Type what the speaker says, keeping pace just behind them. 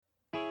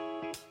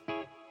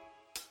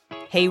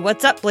Hey,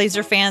 what's up,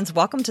 Blazer fans?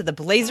 Welcome to the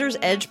Blazers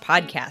Edge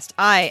podcast.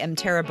 I am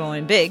Tara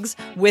Bowen-Biggs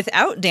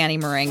without Danny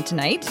Meringue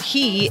tonight.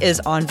 He is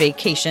on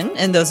vacation,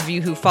 and those of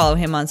you who follow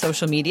him on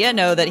social media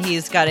know that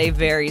he's got a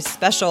very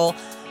special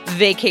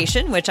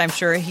vacation, which I'm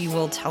sure he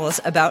will tell us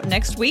about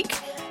next week.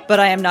 But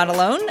I am not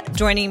alone.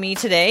 Joining me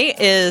today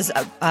is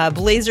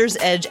Blazers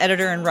Edge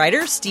editor and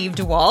writer Steve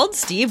DeWald.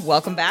 Steve,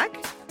 welcome back.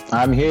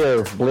 I'm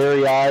here,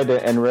 bleary-eyed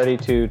and ready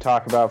to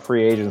talk about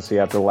free agency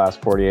after the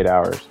last 48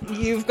 hours.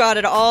 You've got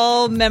it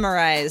all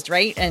memorized,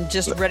 right? And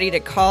just ready to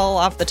call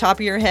off the top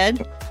of your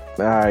head?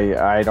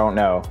 I don't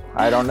know.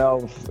 I don't know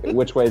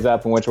which way's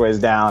up and which way's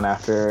down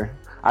after...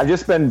 I've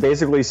just been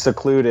basically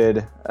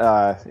secluded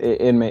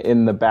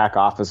in the back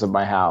office of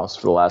my house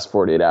for the last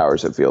 48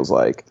 hours, it feels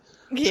like.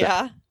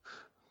 Yeah.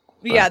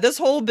 Yeah, this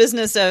whole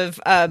business of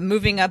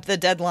moving up the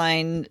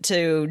deadline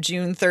to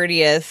June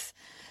 30th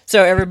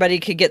so everybody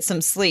could get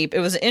some sleep. It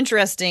was an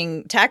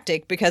interesting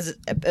tactic because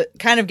it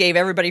kind of gave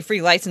everybody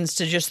free license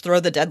to just throw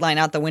the deadline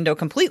out the window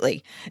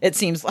completely. It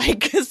seems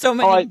like so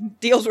many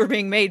deals were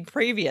being made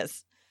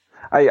previous.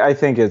 I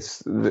think it's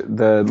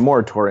the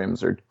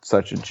moratoriums are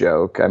such a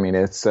joke. I mean,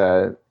 it's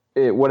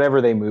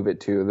whatever they move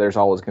it to, there's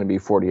always going to be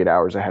 48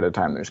 hours ahead of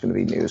time. There's going to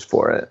be news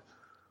for it.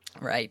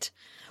 Right.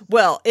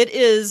 Well, it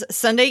is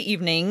Sunday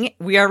evening.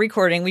 We are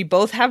recording. We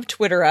both have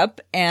Twitter up.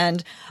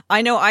 And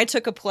I know I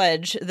took a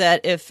pledge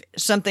that if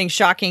something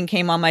shocking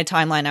came on my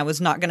timeline, I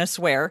was not going to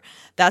swear.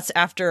 That's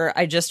after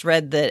I just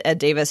read that Ed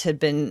Davis had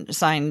been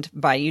signed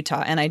by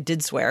Utah, and I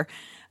did swear.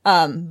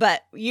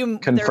 But you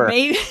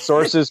confirm.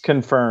 Sources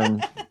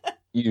confirm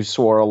you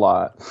swore a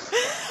lot.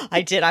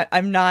 I did.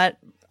 I'm not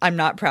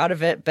proud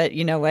of it, but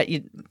you know what?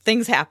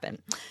 Things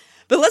happen.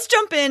 But let's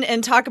jump in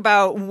and talk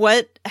about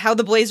how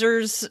the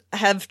Blazers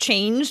have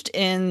changed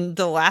in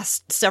the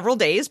last several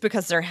days,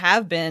 because there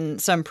have been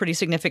some pretty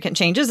significant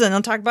changes, and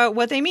I'll talk about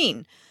what they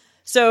mean.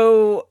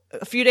 So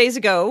a few days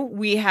ago,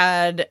 we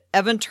had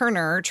Evan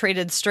Turner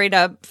traded straight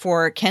up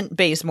for Kent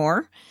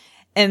Bazemore.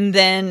 And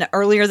then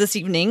earlier this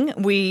evening,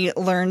 we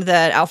learned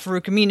that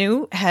Al-Farouq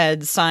Aminu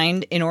had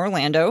signed in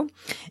Orlando,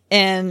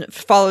 and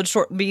followed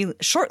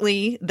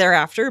shortly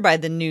thereafter by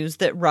the news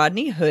that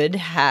Rodney Hood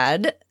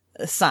had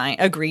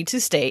agreed to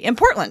stay in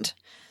Portland.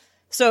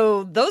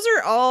 So those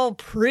are all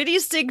pretty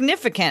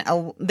significant.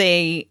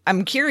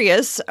 I'm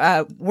curious,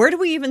 where do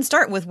we even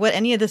start with what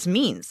any of this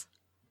means?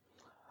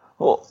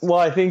 Well,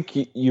 I think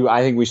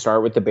we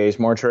start with the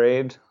Bazemore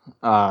trade,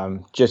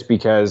 just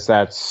because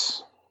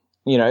that's,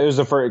 it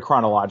was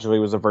chronologically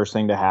was the first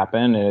thing to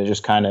happen, and it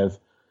just kind of,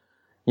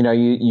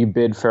 you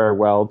bid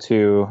farewell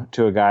to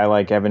a guy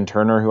like Evan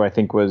Turner, who I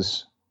think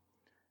was,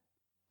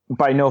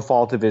 by no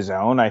fault of his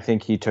own, I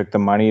think he took the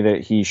money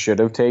that he should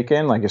have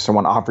taken. Like, if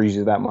someone offers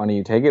you that money,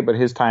 you take it. But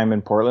his time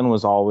in Portland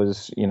was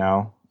always,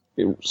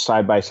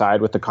 side by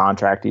side with the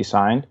contract he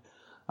signed.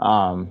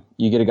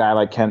 You get a guy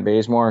like Kent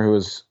Bazemore, who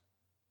is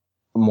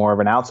more of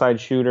an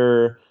outside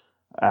shooter,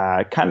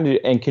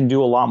 and can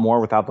do a lot more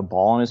without the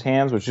ball in his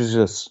hands, which is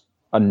just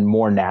a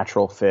more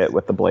natural fit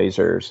with the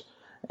Blazers.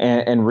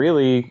 And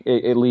really,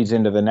 it leads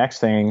into the next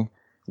thing,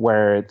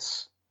 where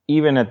it's,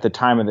 even at the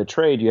time of the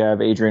trade, you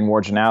have Adrian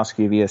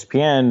Wojnarowski of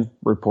ESPN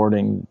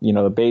reporting,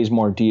 the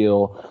Bazemore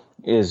deal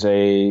is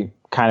a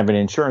kind of an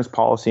insurance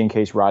policy in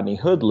case Rodney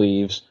Hood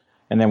leaves.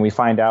 And then we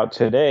find out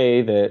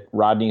today that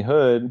Rodney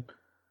Hood,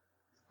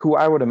 who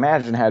I would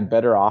imagine had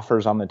better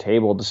offers on the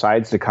table,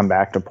 decides to come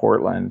back to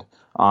Portland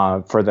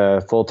for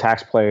the full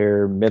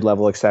taxpayer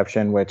mid-level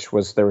exception,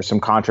 there was some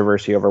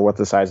controversy over what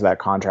the size of that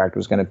contract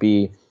was going to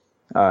be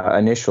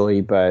initially,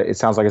 but it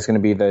sounds like it's going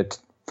to be the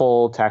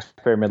full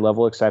taxpayer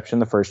mid-level exception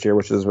the first year,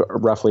 which is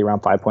roughly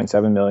around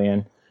 $5.7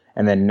 million.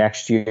 And then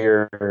next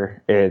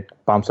year it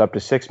bumps up to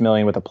 $6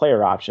 million with a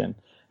player option.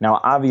 Now,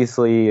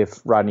 obviously,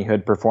 if Rodney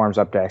Hood performs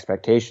up to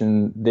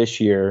expectation this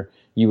year,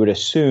 you would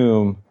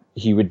assume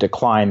he would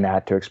decline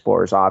that to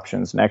explore his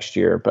options next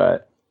year.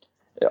 But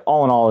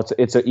all in all,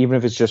 even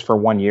if it's just for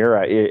 1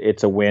 year,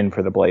 it's a win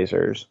for the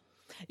Blazers.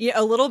 Yeah,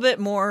 a little bit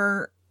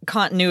more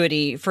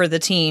continuity for the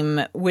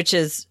team, which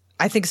is,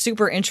 I think,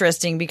 super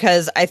interesting,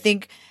 because I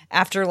think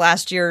after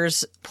last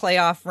year's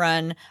playoff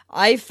run,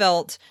 I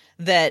felt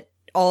that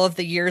all of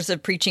the years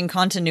of preaching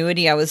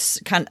continuity, I was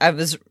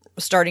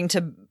starting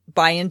to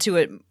buy into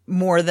it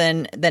more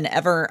than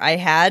ever I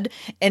had.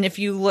 And if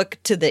you look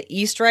to the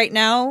East right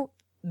now,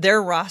 their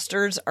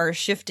rosters are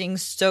shifting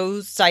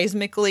so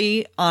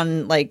seismically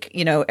on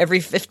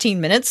every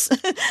 15 minutes,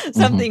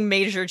 something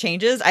major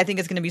changes. I think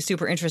it's going to be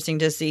super interesting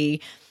to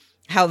see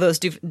how those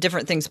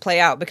different things play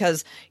out,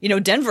 because,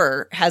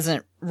 Denver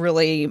hasn't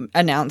really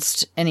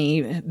announced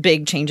any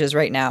big changes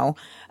right now.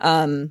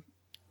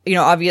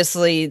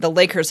 Obviously the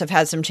Lakers have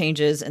had some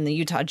changes and the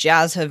Utah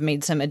Jazz have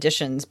made some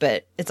additions,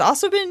 but it's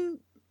also been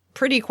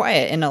pretty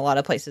quiet in a lot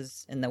of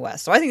places in the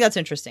West. So I think that's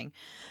interesting.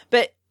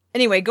 But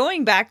anyway,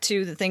 going back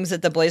to the things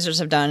that the Blazers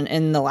have done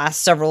in the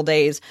last several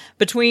days,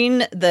 between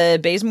the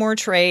Bazemore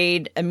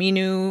trade,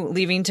 Aminu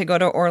leaving to go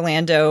to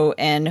Orlando,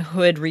 and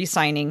Hood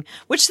re-signing,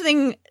 which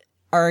thing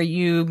are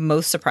you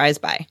most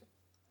surprised by?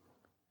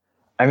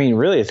 I mean,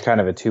 really, it's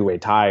kind of a two-way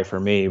tie for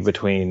me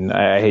between.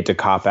 I hate to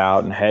cop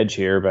out and hedge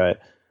here,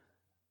 but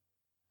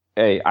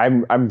hey,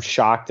 I'm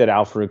shocked that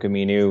Al-Farouq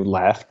Aminu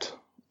left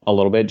a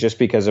little bit just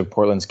because of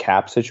Portland's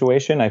cap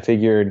situation. I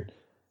figured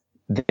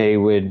they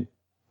would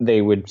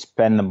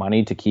spend the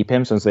money to keep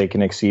him since they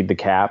can exceed the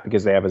cap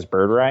because they have his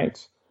bird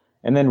rights.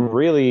 And then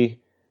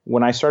really,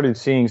 when I started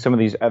seeing some of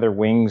these other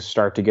wings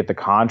start to get the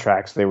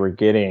contracts they were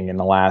getting in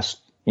the last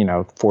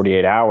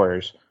 48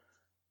 hours,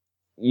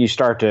 you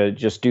start to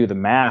just do the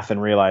math and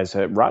realize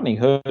that Rodney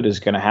Hood is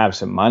going to have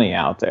some money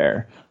out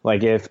there.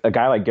 Like if a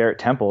guy like Garrett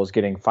Temple is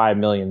getting $5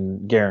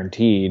 million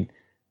guaranteed,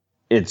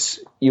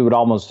 you would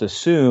almost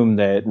assume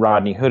that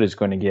Rodney Hood is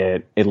going to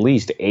get at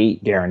least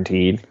 8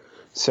 guaranteed.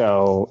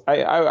 So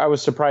I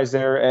was surprised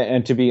there.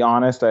 And to be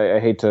honest,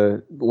 I hate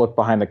to look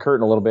behind the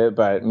curtain a little bit,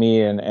 but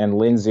me and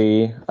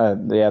Lindsay,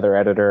 the other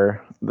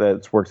editor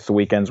that's worked the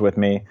weekends with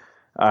me,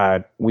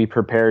 we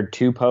prepared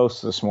 2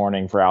 posts this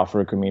morning for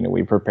Al-Farouq Aminu.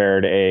 We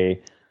prepared a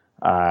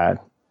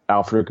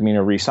Al-Farouq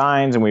Aminu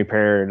resigns, and we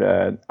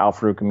prepared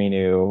Al-Farouq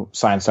Aminu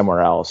sign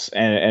somewhere else.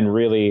 And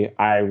really,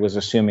 I was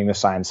assuming the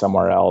sign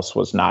somewhere else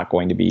was not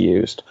going to be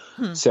used.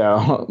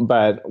 So,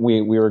 but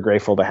we were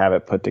grateful to have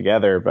it put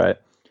together.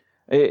 But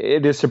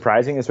it is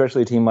surprising,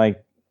 especially a team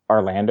like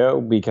Orlando,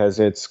 because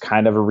it's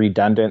kind of a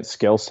redundant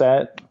skill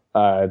set.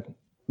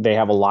 They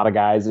have a lot of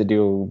guys that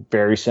do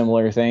very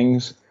similar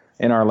things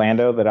in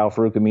Orlando that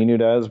Al-Farouq Aminu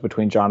does,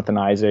 between Jonathan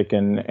Isaac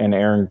and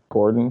Aaron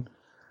Gordon.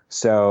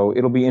 So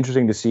it'll be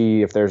interesting to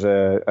see if there's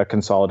a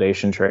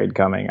consolidation trade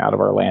coming out of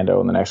Orlando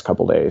in the next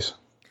couple days.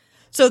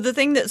 So the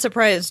thing that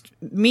surprised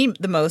me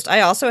the most,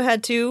 I also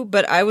had 2,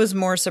 but I was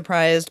more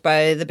surprised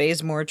by the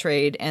Bazemore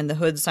trade and the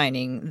Hood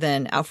signing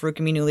than Al-Farouq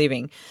Aminu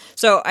leaving.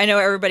 So I know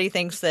everybody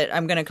thinks that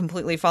I'm going to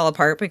completely fall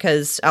apart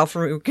because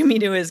Al-Farouq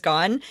Aminu is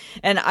gone.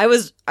 And I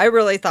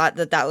really thought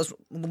that was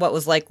what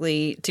was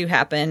likely to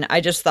happen.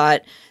 I just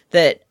thought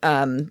that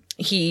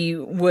he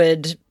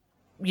would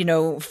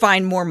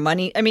find more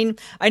money. I mean,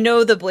 I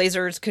know the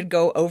Blazers could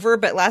go over,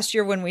 but last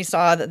year when we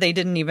saw that they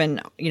didn't even,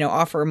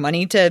 offer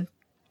money to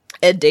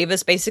Ed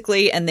Davis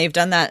basically, and they've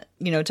done that,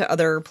 to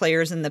other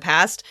players in the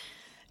past,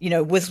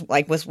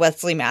 with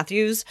Wesley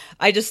Matthews,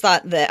 I just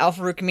thought that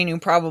Al-Farouq Aminu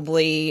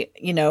probably,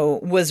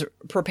 was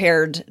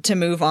prepared to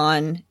move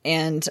on.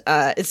 And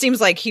it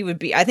seems like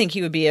I think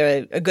he would be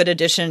a good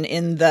addition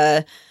in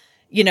the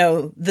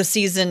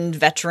seasoned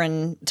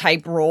veteran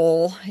type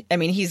role. I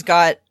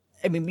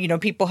mean,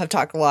 people have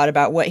talked a lot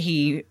about what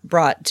he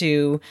brought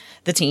to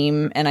the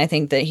team, and I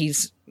think that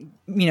he's,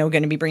 going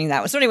to be bringing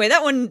that. So anyway,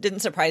 that one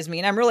didn't surprise me,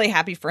 and I'm really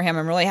happy for him.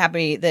 I'm really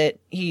happy that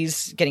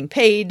he's getting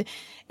paid,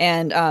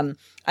 and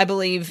I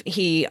believe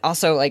he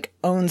also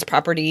owns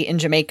property in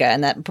Jamaica,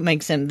 and that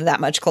makes him that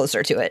much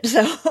closer to it.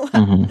 So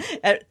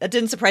that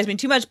didn't surprise me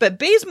too much. But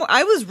Bazemore,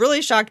 I was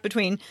really shocked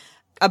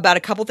about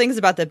a couple things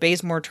about the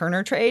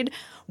Bazemore-Turner trade.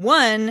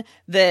 One,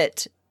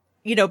 that,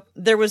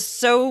 there was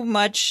so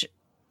much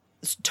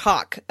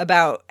talk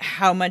about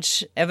how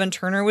much Evan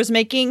Turner was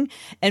making,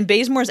 and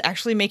Bazemore's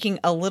actually making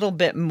a little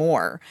bit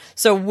more.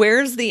 So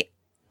where's the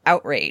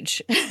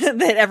outrage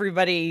that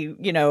everybody,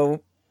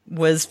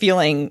 was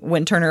feeling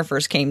when Turner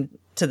first came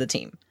to the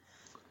team?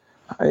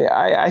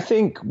 I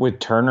think with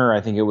Turner, I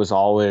think it was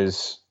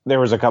always, there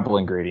was a couple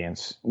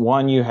ingredients.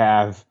 One, you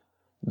have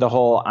the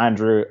whole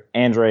Andre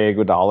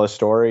Iguodala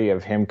story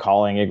of him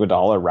calling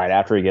Iguodala right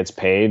after he gets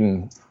paid,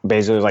 and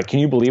basically was like, "Can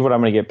you believe what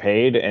I'm going to get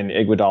paid?" And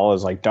Iguodala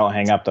is like, "Don't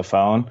hang up the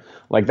phone."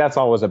 Like, that's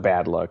always a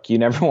bad look. You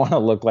never want to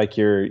look like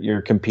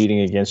you're competing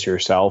against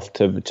yourself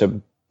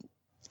to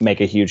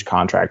make a huge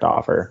contract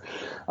offer.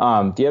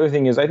 The other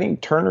thing is, I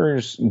think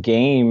Turner's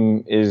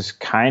game is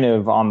kind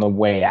of on the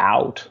way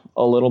out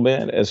a little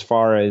bit, as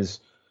far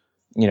as,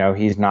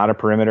 he's not a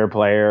perimeter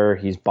player.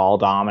 He's ball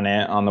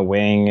dominant on the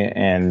wing,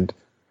 and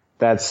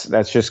that's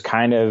just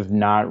kind of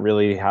not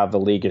really how the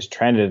league has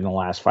trended in the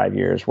last 5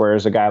 years.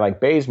 Whereas a guy like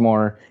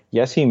Bazemore,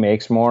 yes, he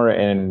makes more,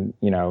 and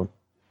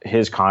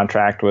his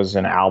contract was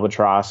an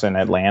albatross in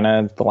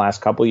Atlanta the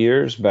last couple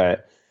years,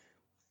 but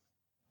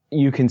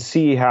you can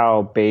see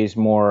how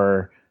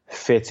Bazemore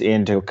fits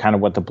into kind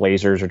of what the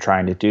Blazers are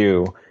trying to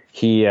do.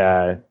 He's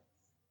a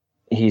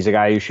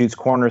guy who shoots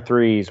corner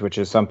threes, which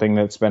is something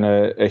that's been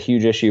a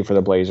huge issue for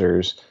the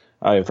Blazers,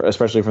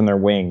 especially from their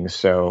wings.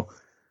 So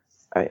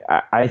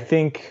I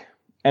think.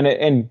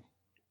 And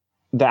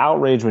the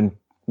outrage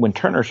when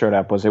Turner showed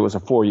up was it was a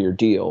 4-year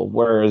deal,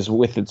 whereas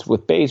with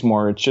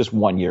Bazemore, it's just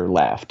 1 year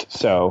left.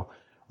 So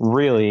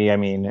really, I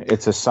mean,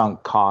 it's a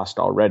sunk cost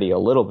already a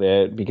little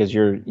bit, because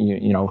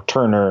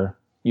Turner,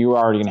 you're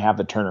already going to have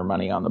the Turner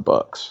money on the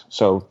books.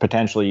 So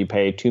potentially you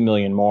pay $2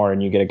 million more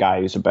and you get a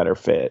guy who's a better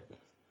fit.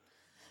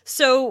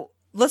 So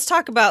let's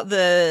talk about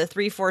the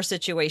 3-4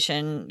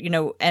 situation,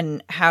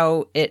 and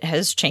how it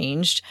has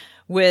changed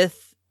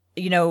with.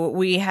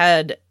 We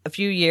had a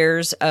few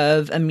years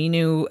of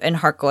Aminu and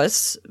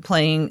Harkless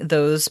playing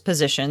those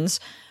positions.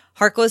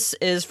 Harkless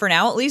is, for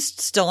now at least,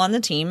 still on the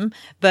team,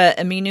 but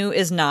Aminu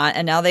is not.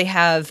 And now they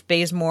have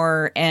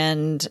Bazemore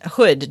and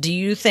Hood. Do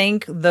you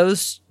think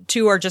those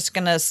two are just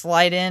going to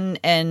slide in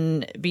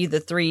and be the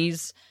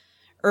threes?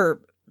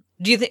 Or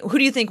who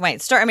do you think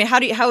might start? I mean, how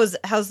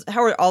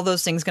are all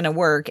those things going to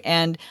work?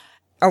 And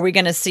are we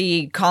going to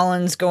see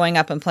Collins going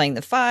up and playing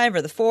the 5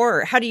 or the 4?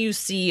 Or how do you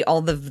see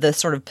all the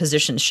sort of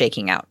positions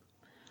shaking out?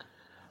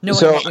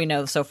 Knowing what we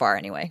know so far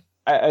anyway.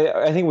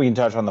 I think we can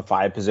touch on the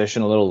 5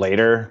 position a little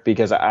later,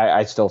 because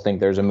I still think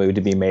there's a move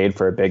to be made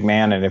for a big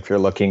man. And if you're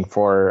looking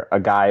for a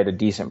guy at a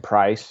decent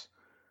price,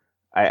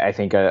 I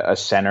think a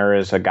center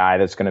is a guy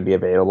that's going to be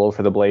available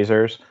for the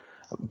Blazers.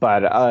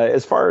 But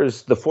as far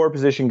as the 4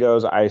 position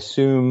goes, I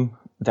assume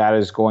that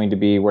is going to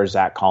be where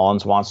Zach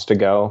Collins wants to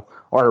go,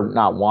 or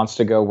not wants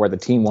to go, where the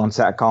team wants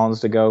Zach Collins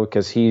to go,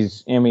 because he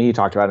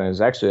talked about in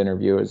his exit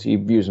interview is he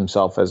views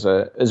himself as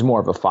more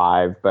of a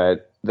 5,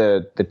 but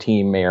the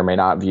team may or may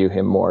not view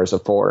him more as a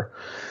 4.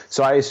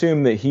 So I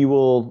assume that he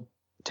will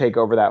take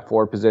over that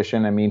 4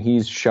 position. I mean,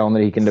 he's shown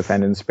that he can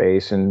defend in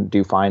space and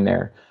do fine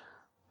there.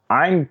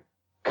 I'm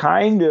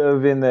kind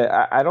of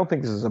I don't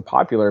think this is a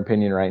popular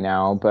opinion right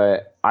now,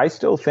 but I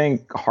still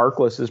think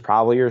Harkless is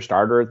probably your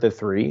starter at the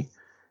 3.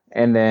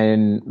 And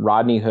then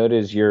Rodney Hood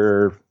is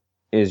your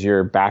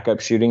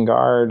backup shooting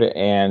guard,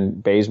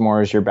 and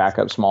Bazemore is your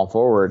backup small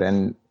forward.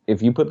 And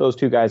if you put those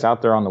 2 guys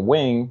out there on the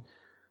wing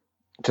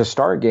to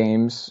start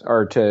games,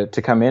 or to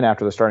come in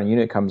after the starting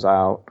unit comes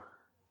out,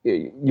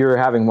 you're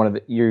having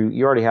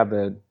you already have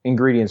the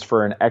ingredients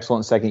for an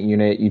excellent second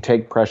unit. You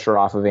take pressure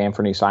off of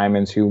Anthony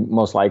Simons, who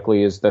most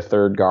likely is the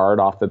 3rd guard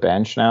off the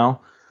bench now.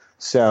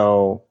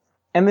 So,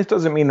 and this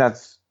doesn't mean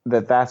that's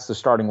the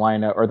starting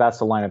lineup, or that's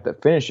the lineup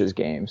that finishes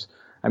games.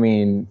 I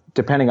mean,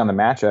 depending on the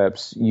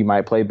matchups, you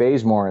might play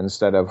Bazemore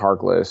instead of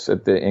Harkless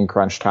in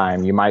crunch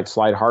time. You might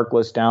slide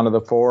Harkless down to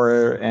the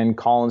 4 and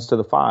Collins to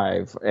the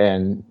 5.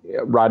 And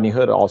Rodney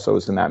Hood also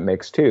is in that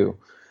mix too.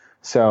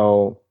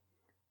 So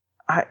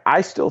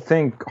I still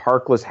think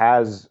Harkless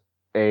has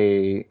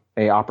a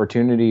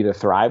opportunity to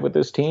thrive with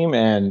this team.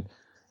 And,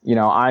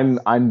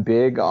 I'm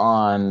big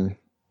on,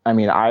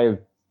 I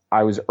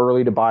was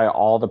early to buy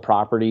all the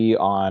property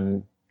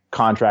on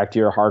contract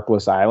year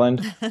Harkless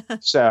Island.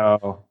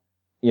 So,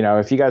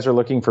 if you guys are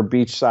looking for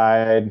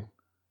beachside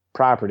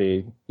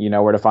property, you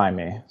know where to find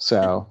me.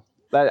 So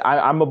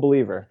I'm a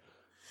believer.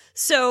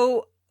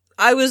 So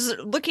I was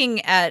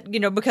looking at,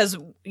 because,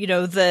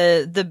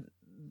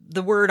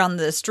 the word on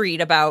the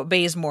street about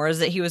Bazemore is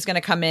that he was going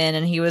to come in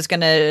and he was going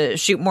to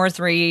shoot more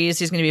threes.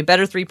 He's going to be a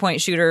better 3-point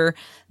shooter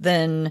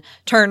than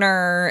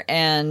Turner.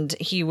 And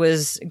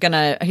he's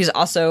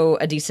also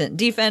a decent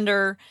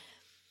defender.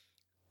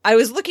 I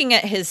was looking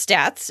at his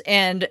stats,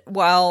 and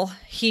while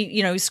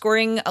he's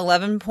scoring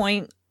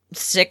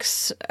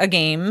 11.6 a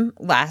game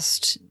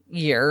last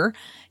year,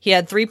 he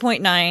had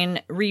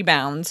 3.9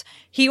 rebounds.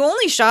 He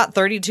only shot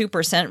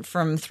 32%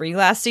 from 3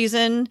 last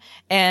season,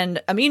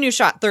 and Aminu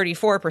shot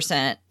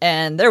 34%,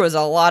 and there was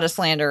a lot of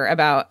slander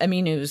about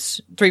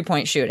Aminu's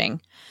 3-point shooting.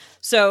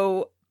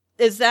 So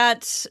is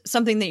that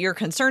something that you're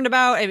concerned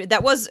about? I mean,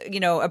 that was,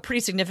 a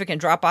pretty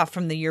significant drop off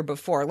from the year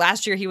before.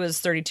 Last year, he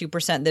was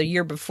 32%.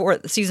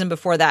 The season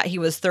before that, he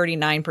was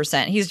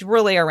 39%. He's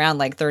really around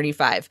like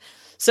 35.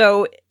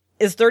 So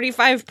is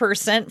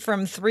 35%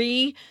 from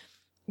 3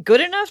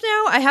 good enough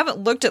now? I haven't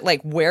looked at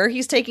like where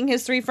he's taking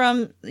his 3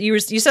 from. You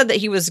said that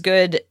he was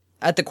good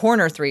at the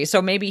corner 3.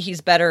 So maybe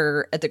he's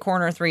better at the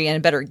corner 3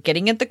 and better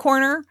getting at the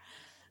corner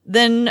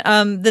than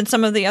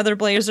some of the other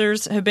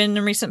Blazers have been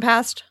in recent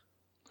past.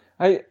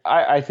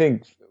 I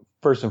think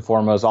first and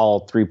foremost,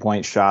 all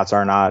 3-point shots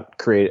are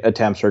not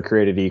attempts are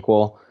created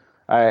equal.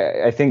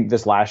 I think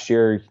this last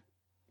year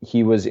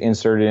he was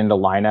inserted into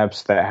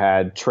lineups that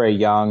had Trae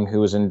Young,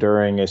 who was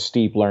enduring a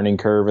steep learning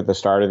curve at the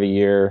start of the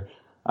year,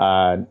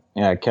 Kevin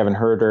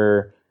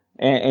Huerter,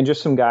 and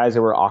just some guys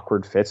that were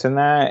awkward fits in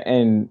that.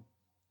 And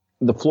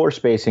the floor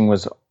spacing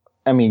was,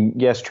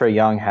 yes, Trae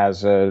Young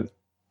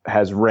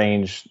has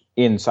range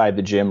inside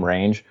the gym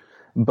range,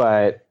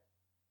 but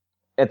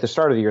at the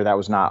start of the year, that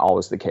was not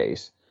always the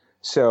case.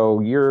 So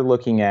you're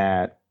looking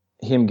at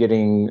him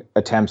getting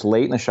attempts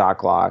late in the shot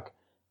clock,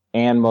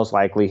 and most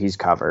likely he's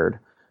covered.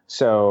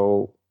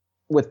 So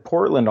with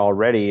Portland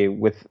already,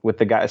 with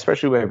the guy,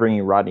 especially by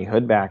bringing Rodney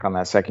Hood back on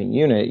that second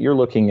unit, you're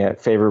looking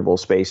at favorable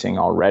spacing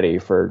already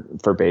for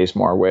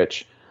Bazemore,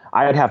 which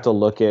I'd have to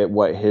look at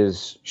what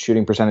his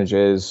shooting percentage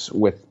is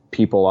with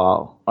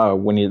people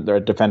when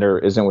the defender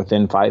isn't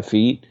within 5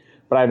 feet.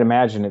 But I'd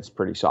imagine it's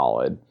pretty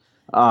solid.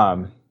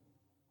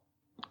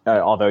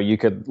 Although you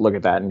could look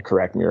at that and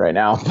correct me right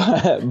now,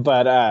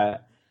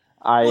 but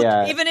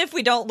even if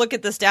we don't look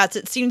at the stats,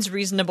 it seems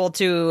reasonable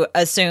to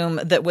assume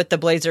that with the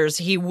Blazers,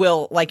 he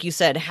will, like you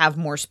said, have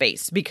more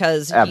space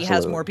because Absolutely. He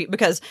has more people.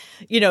 Because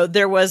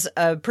there was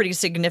a pretty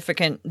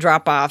significant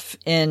drop off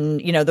in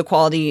the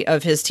quality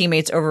of his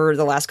teammates over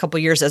the last couple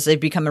of years as they've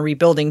become a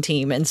rebuilding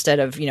team instead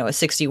of a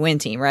 60-win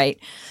team, right?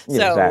 Yeah,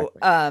 so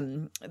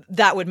exactly.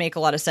 That would make a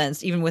lot of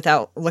sense, even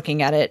without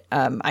looking at it.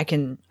 I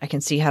can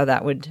see how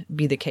that would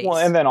be the case. Well,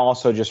 and then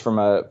also just from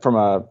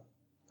a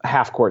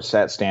half court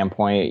set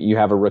standpoint, you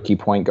have a rookie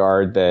point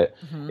guard that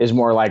is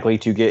more likely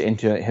to get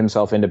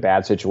himself into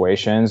bad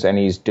situations, and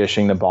he's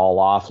dishing the ball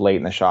off late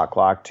in the shot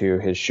clock to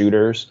his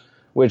shooters,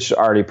 which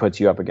already puts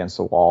you up against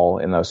the wall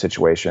in those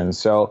situations.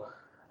 So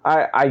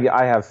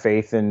I have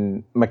faith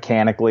in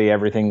mechanically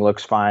everything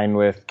looks fine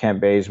with Kent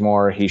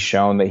Bazemore. He's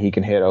shown that he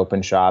can hit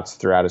open shots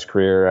throughout his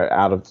career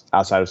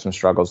outside of some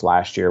struggles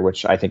last year,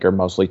 which I think are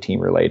mostly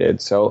team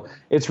related. So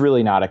it's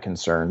really not a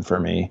concern for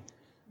me.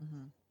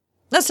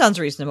 That sounds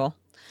reasonable.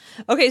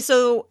 Okay,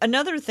 so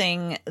another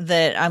thing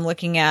that I'm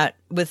looking at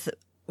with,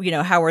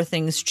 how are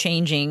things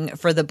changing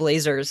for the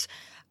Blazers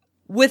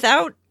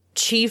without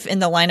Chief in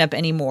the lineup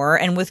anymore,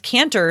 and with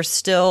Kanter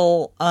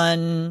still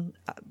unassigned,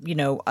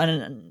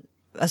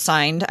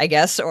 I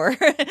guess, or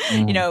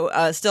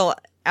still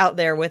out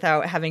there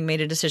without having made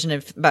a decision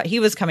about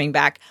he was coming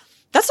back.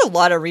 That's a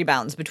lot of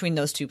rebounds between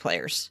those two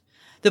players.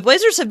 The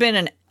Blazers have been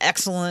an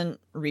excellent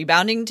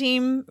rebounding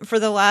team for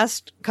the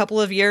last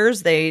couple of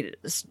years. They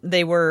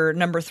were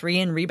number 3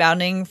 in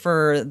rebounding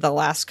for the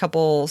last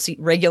couple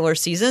regular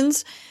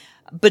seasons.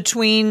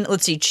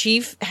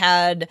 Chief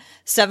had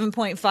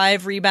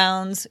 7.5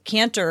 rebounds.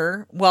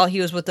 Kanter, while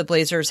he was with the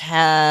Blazers,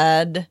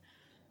 had,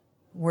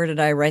 where did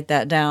I write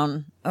that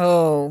down?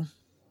 Oh,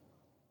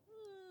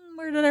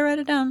 where did I write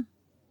it down?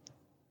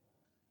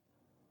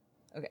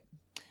 Okay.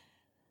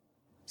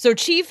 So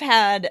Chief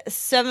had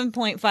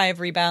 7.5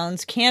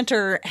 rebounds.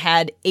 Kanter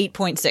had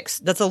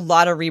 8.6. That's a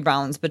lot of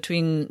rebounds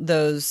between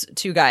those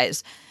two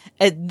guys.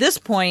 At this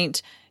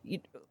point,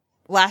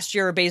 last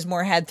year,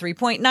 Bazemore had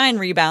 3.9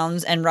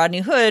 rebounds, and Rodney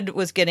Hood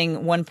was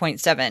getting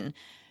 1.7.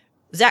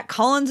 Zach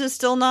Collins is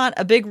still not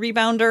a big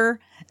rebounder.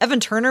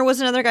 Evan Turner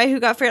was another guy who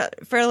got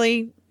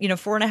fairly,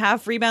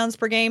 4.5 rebounds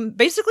per game.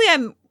 Basically,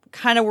 I'm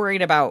kind of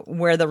worried about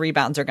where the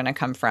rebounds are going to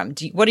come from.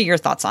 What are your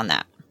thoughts on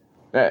that?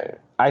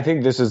 I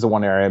think this is the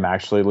one area I'm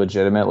actually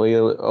legitimately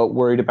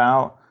worried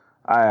about.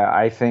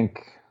 I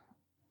think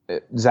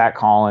Zach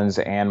Collins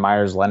and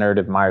Myers Leonard,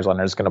 if Myers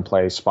Leonard is going to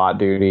play spot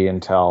duty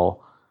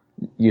until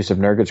Jusuf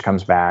Nurkic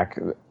comes back,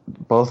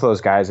 both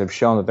those guys have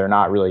shown that they're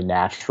not really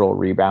natural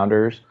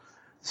rebounders.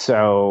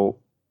 So,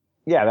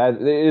 yeah,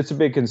 it's a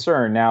big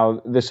concern.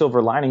 Now, the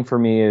silver lining for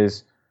me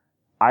is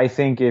I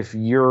think if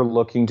you're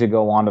looking to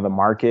go onto the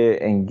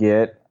market and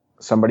get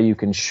somebody you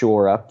can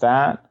shore up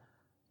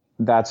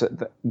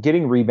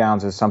getting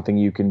rebounds is something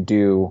you can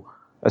do,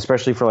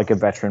 especially for like a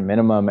veteran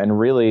minimum. And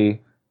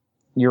really,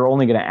 you're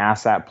only going to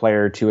ask that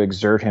player to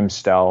exert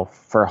himself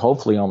for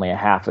hopefully only a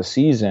half a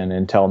season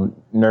until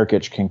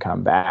Nurkic can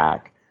come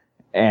back.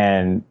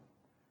 And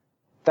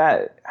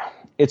that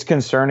it's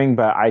concerning,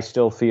 but I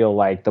still feel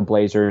like the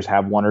Blazers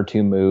have one or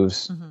two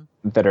moves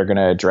that are going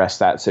to address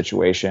that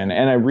situation.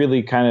 And I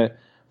really kind of,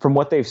 from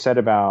what they've said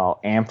about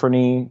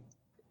Anthony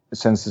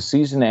since the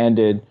season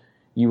ended,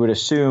 you would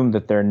assume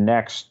that their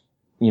next,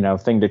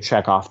 thing to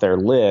check off their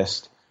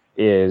list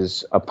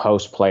is a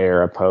post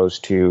player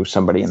opposed to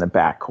somebody in the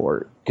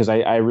backcourt. Because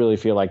I really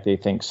feel like they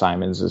think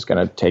Simons is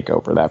going to take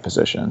over that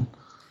position.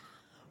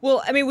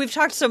 Well, I mean, we've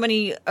talked so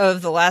many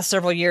of the last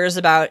several years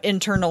about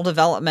internal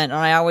development,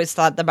 and I always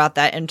thought about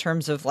that in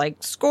terms of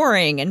like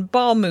scoring and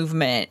ball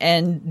movement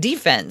and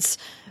defense.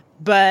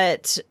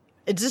 But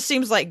it just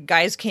seems like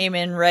guys came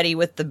in ready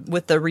with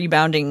the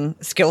rebounding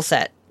skill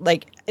set.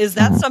 Like, is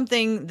that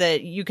something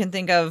that you can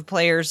think of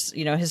players,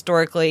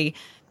 historically,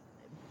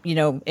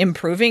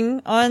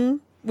 improving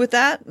on with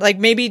that? Like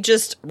maybe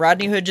just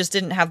Rodney Hood just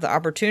didn't have the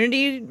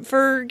opportunity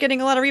for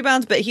getting a lot of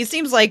rebounds, but he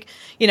seems like,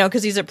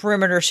 because he's a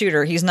perimeter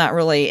shooter, he's not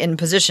really in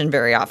position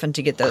very often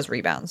to get those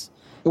rebounds.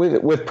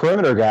 With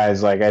perimeter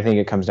guys, like I think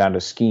it comes down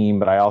to scheme,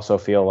 but I also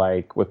feel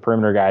like with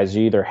perimeter guys,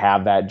 you either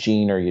have that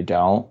gene or you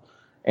don't.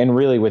 And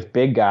really with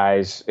big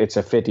guys, it's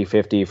a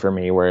 50-50 for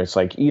me, where it's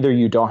like either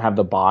you don't have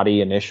the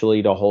body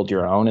initially to hold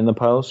your own in the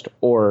post,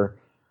 or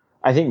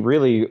I think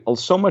really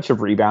so much of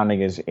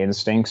rebounding is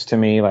instincts to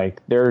me.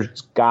 Like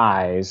there's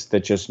guys that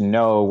just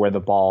know where the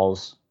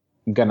ball's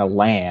going to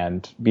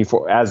land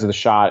as the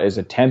shot is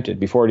attempted,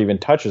 before it even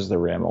touches the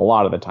rim a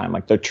lot of the time.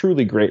 Like they're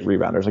truly great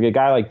rebounders. Like a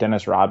guy like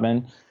Dennis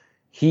Rodman,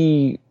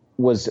 he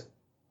was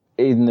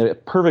in the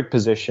perfect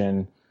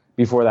position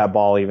before that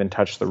ball even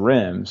touched the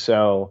rim.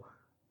 So,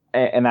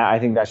 and I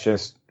think that's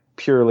just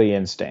purely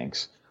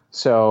instincts.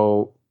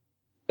 So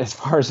as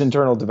far as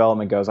internal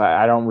development goes,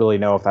 I don't really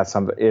know if that's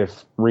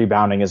if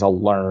rebounding is a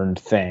learned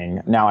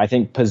thing. Now, I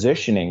think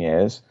positioning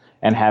is,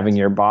 and having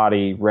your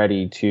body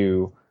ready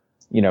to,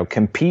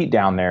 compete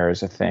down there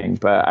is a thing.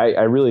 But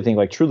I really think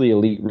like truly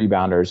elite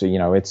rebounders,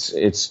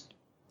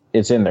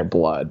 it's in their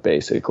blood,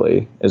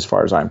 basically, as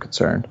far as I'm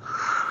concerned.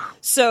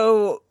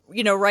 So,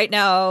 right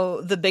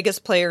now, the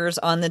biggest players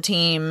on the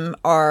team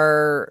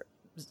are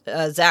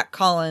Zach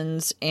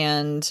Collins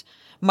and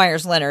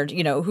Myers Leonard,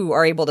 who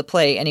are able to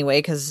play anyway,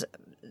 because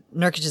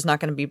Nurkic is not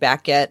going to be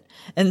back yet.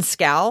 And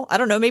Skal, I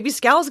don't know, maybe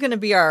Skal's going to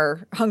be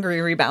our hungry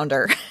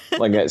rebounder.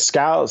 Like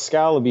Skal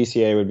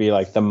Labissiere would be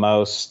like the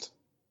most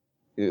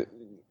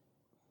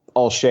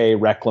Olshey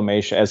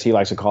reclamation, as he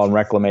likes to call them,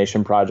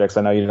 reclamation projects.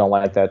 I know you don't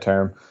like that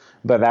term,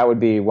 but that would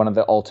be one of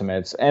the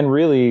ultimates. And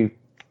really,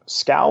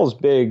 Scal's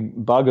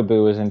big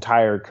bugaboo his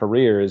entire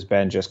career has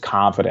been just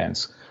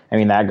confidence. I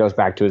mean, that goes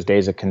back to his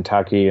days at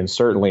Kentucky and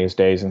certainly his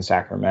days in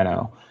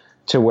Sacramento,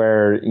 to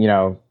where,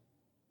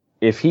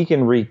 if he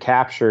can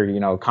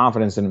recapture,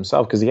 confidence in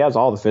himself, because he has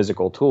all the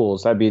physical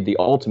tools, that'd be the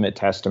ultimate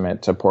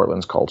testament to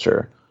Portland's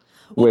culture.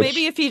 Well,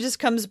 maybe if he just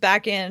comes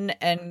back in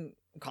and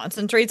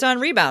concentrates on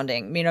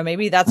rebounding,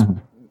 maybe that's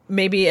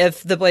maybe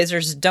if the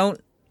Blazers don't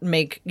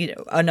make,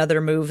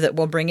 another move that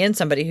will bring in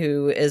somebody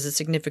who is a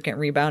significant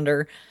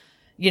rebounder,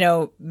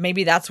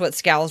 maybe that's what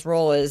Scal's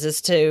role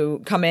is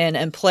to come in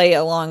and play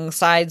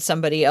alongside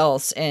somebody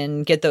else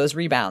and get those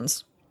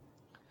rebounds.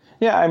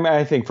 Yeah,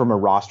 I think from a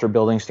roster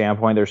building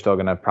standpoint, they're still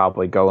going to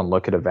probably go and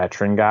look at a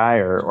veteran guy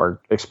or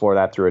explore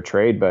that through a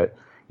trade. But,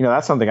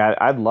 that's something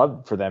I'd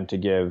love for them to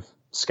give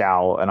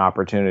Scal an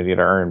opportunity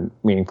to earn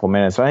meaningful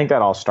minutes. So I think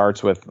that all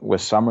starts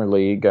with Summer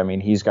League. I mean,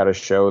 he's got to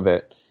show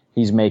that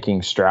he's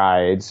making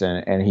strides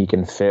and he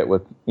can fit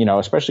with,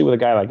 especially with a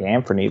guy like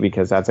Anthony,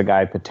 because that's a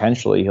guy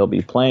potentially he'll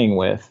be playing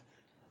with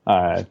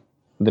the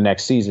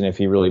next season if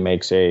he really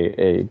makes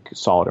a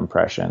solid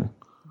impression.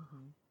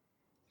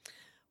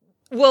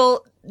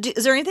 Well,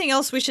 is there anything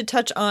else we should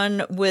touch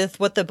on with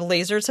what the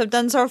Blazers have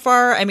done so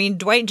far? I mean,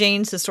 Dwight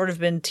Jaynes has sort of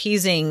been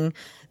teasing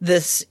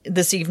this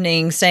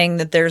evening, saying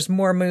that there's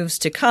more moves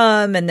to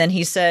come. And then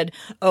he said,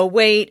 oh,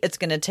 wait, it's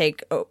going to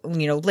take,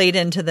 late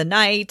into the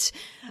night.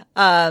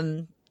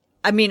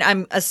 I mean,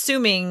 I'm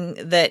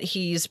assuming that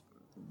he's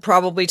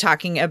probably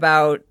talking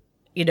about,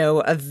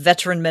 a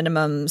veteran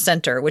minimum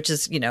center, which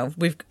is,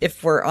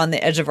 if we're on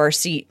the edge of our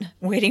seat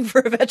waiting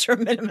for a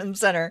veteran minimum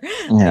center,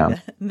 yeah,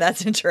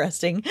 that's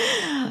interesting.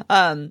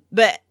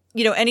 But,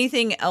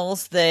 anything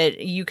else that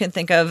you can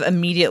think of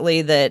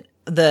immediately that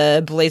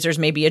the Blazers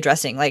may be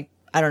addressing, like,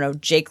 I don't know,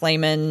 Jake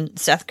Layman,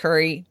 Seth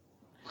Curry?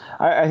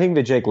 I think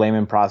the Jake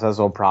Layman process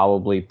will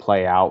probably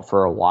play out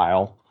for a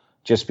while,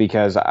 just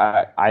because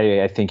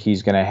I think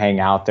he's going to hang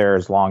out there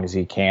as long as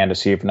he can to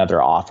see if another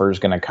offer is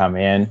going to come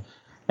in.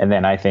 And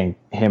then I think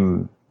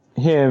him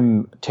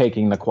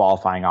taking the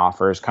qualifying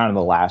offer is kind of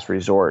the last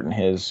resort in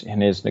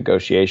his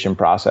negotiation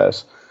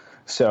process.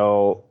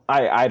 So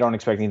I don't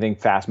expect anything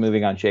fast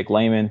moving on Jake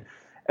Layman.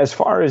 As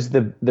far as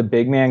the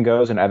big man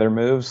goes and other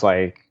moves,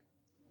 like,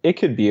 it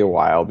could be a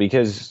while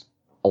because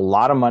a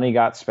lot of money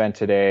got spent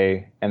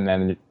today, and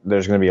then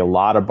there's going to be a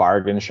lot of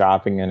bargain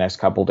shopping in the next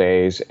couple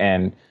days,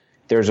 and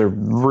there's a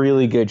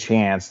really good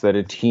chance that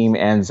a team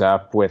ends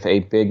up with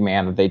a big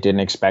man that they didn't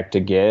expect to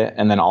get,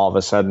 and then all of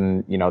a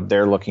sudden,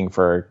 they're looking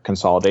for a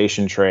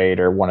consolidation trade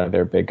or one of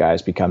their big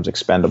guys becomes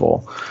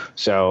expendable.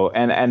 So,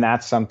 and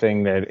that's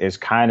something that is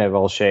kind of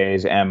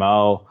Olshey's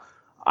MO.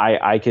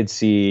 I could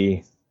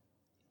see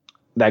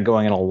that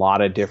going in a lot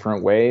of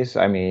different ways.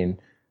 I mean,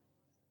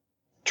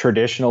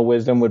 traditional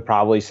wisdom would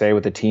probably say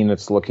with a team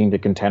that's looking to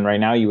contend right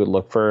now, you would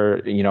look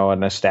for,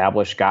 an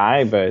established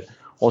guy, but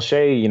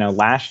Olshey,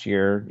 last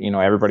year,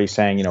 everybody's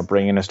saying,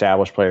 bring in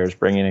established players,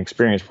 bring in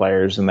experienced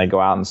players, and they go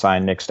out and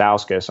sign Nick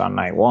Stauskas on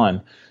night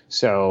one.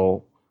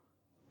 So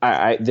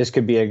this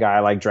could be a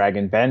guy like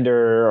Dragan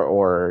Bender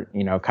or,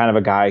 kind of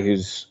a guy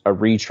who's a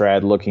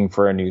retread looking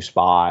for a new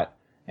spot.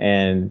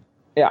 And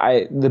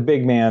yeah, the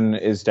big man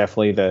is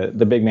definitely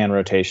the big man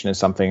rotation is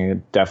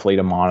something definitely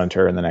to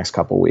monitor in the next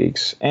couple of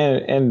weeks.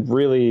 And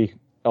really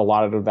a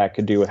lot of that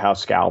could do with how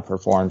Scal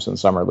performs in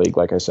Summer League,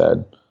 like I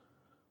said.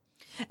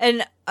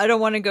 And I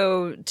don't want to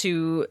go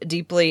too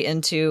deeply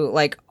into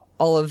like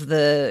all of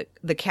the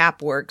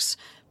cap works,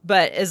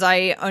 but as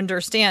I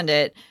understand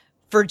it,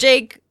 for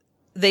Jake,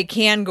 they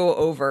can go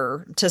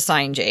over to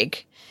sign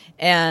Jake,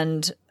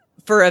 and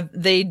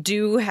they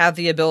do have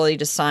the ability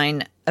to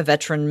sign a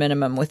veteran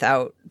minimum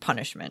without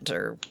punishment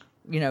or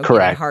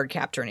Correct. hard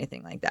capped or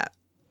anything like that.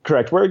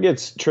 Correct. Where it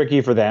gets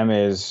tricky for them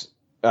is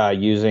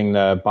using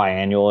the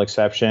biannual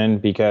exception,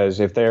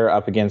 because if they are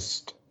up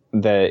against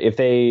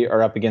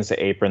the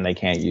apron, they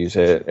can't use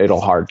it.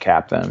 It'll hard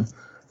cap them.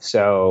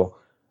 So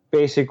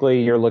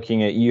basically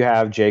you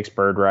have Jake's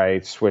bird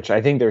rights, which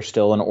I think there's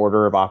still an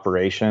order of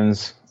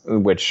operations,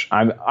 which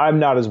I'm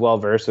not as well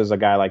versed as a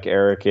guy like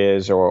Eric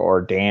is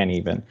or Dan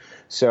even.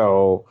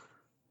 So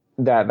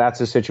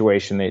that's a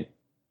situation that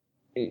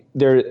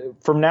there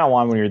from now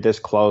on, when you're this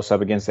close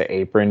up against the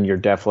apron,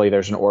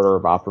 there's an order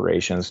of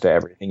operations to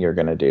everything you're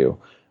going to do.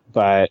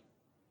 But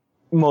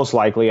most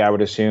likely I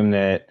would assume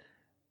that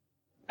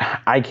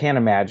I can't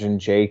imagine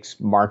Jake's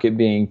market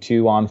being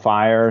too on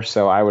fire.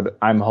 So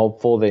I'm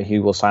hopeful that he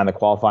will sign the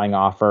qualifying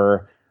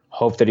offer,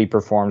 hope that he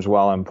performs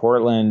well in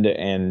Portland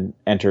and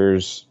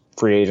enters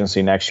free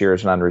agency next year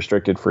as an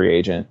unrestricted free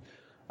agent.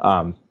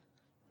 And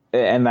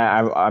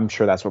I'm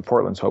sure that's what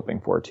Portland's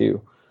hoping for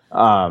too.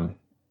 Go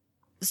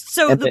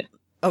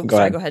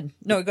ahead.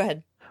 No, go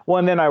ahead. Well,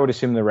 and then I would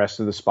assume the rest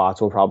of the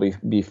spots will probably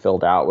be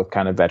filled out with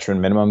kind of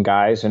veteran minimum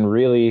guys. And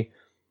really,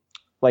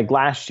 like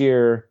last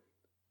year,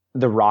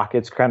 the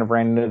Rockets kind of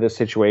ran into this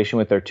situation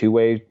with their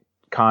two-way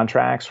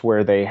contracts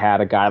where they had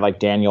a guy like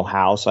Daniel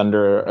House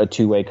under a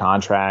two-way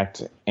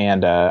contract,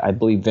 and I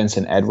believe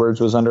Vincent Edwards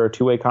was under a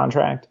two-way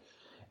contract.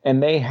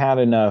 And they had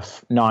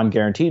enough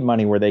non-guaranteed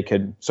money where they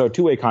could, so a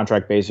two-way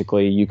contract,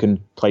 basically, you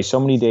can play so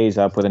many days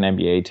up with an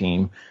NBA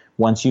team.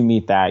 Once you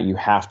meet that, you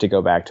have to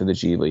go back to the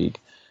G League.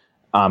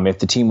 If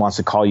the team wants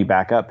to call you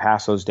back up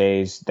past those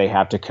days, they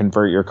have to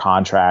convert your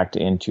contract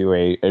into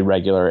a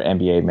regular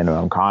NBA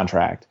minimum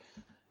contract.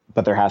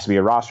 But there has to be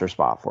a roster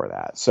spot for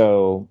that.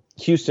 So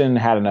Houston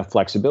had enough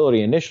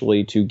flexibility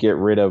initially to get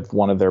rid of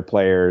one of their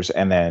players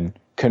and then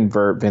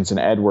convert Vincent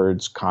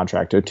Edwards'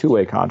 contract to a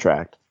two-way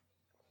contract.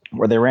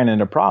 Where they ran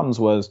into problems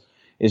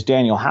is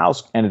Daniel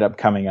House ended up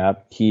coming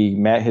up. He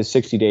met his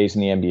 60 days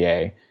in the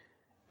NBA,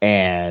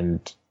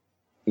 and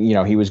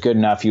he was good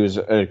enough. He was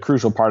a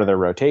crucial part of their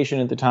rotation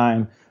at the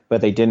time,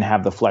 but they didn't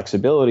have the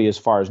flexibility as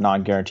far as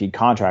non-guaranteed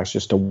contracts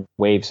just to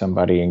waive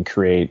somebody and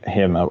create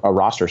him a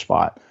roster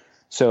spot.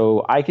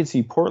 So I could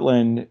see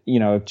Portland,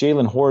 if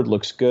Jalen Horde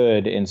looks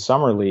good in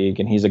Summer League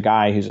and he's a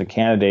guy who's a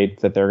candidate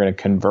that they're going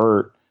to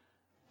convert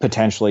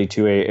potentially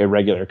to a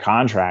regular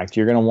contract,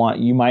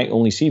 you might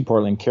only see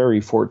Portland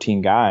carry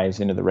 14 guys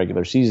into the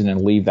regular season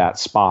and leave that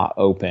spot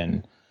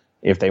open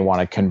if they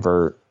want to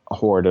convert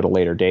Horde at a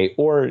later date.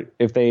 Or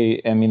if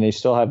they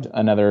still have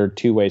another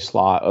two-way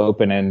slot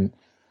open and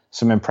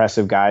some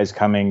impressive guys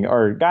coming,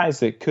 or guys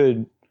that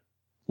could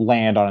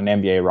land on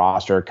an NBA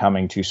roster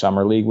coming to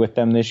Summer League with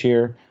them this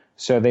year.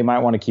 So they might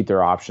want to keep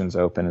their options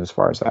open as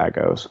far as that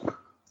goes.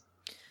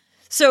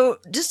 So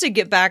just to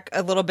get back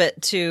a little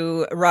bit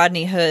to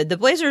Rodney Hood, the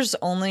Blazers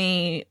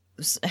only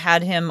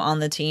had him on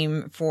the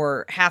team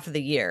for half of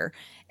the year.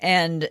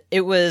 And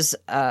it was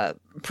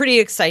pretty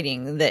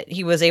exciting that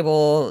he was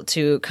able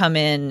to come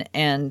in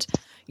and,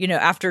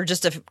 after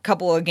just a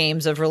couple of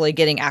games of really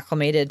getting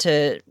acclimated,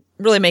 to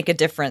really make a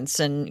difference.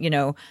 And,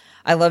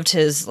 I loved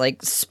his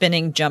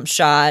spinning jump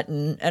shot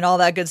and all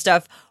that good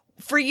stuff.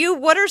 For you,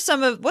 what's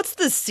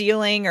the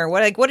ceiling, or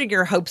what are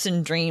your hopes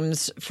and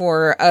dreams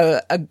for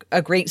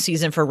a great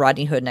season for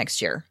Rodney Hood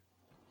next year?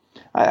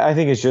 I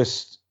think it's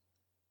just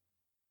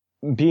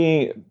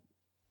being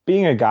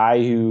a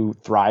guy who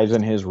thrives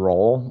in his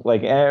role.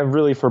 And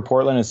really for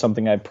Portland is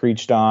something I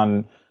preached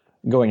on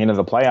going into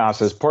the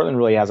playoffs, is Portland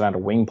really hasn't had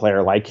a wing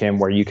player like him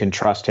where you can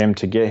trust him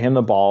to get him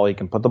the ball. He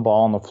can put the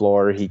ball on the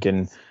floor. He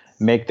can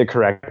make the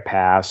correct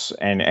pass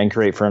and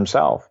create for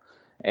himself.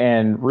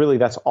 And really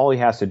that's all he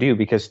has to do,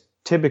 because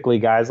typically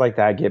guys like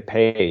that get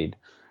paid.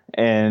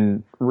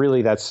 And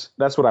really that's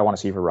what I want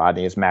to see for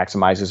Rodney, is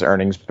maximize his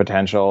earnings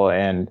potential.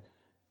 And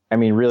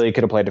really it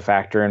could have played a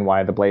factor in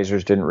why the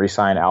Blazers didn't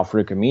re-sign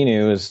Al-Farouq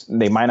Aminu, is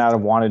they might not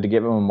have wanted to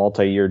give him a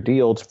multi-year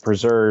deal to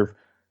preserve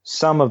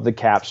some of the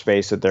cap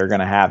space that they're going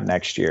to have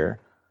next year,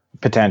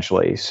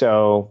 potentially.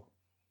 So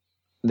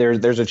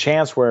there's a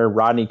chance where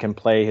Rodney can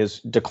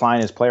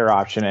decline his player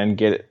option and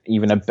get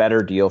even a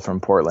better deal from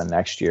Portland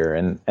next year.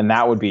 And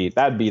that'd be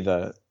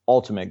the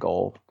ultimate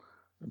goal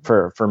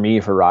for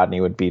Rodney,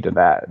 would be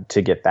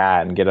to get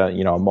that and get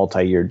a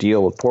multi-year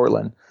deal with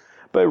Portland.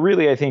 But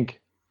really, I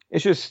think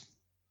it's just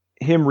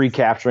him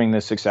recapturing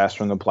the success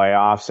from the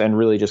playoffs and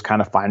really just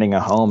kind of finding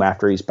a home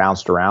after he's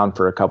bounced around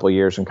for a couple of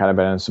years and kind of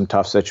been in some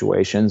tough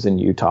situations in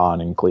Utah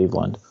and in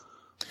Cleveland.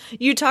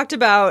 You talked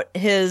about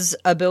his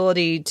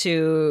ability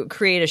to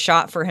create a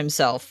shot for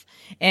himself.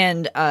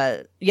 And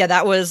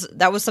that was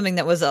something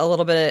that was a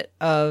little bit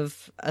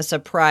of a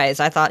surprise.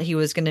 I thought he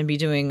was going to be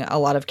doing a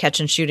lot of catch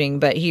and shooting,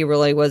 but he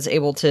really was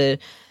able to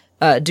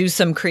do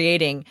some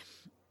creating.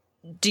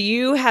 Do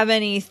you have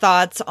any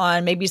thoughts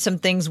on maybe some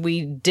things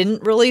we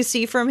didn't really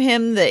see from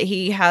him that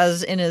he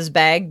has in his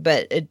bag,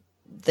 but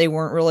they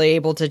weren't really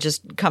able to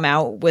just come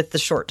out with the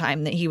short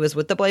time that he was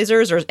with the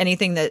Blazers, or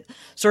anything that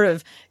sort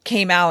of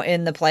came out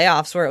in the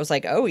playoffs where it was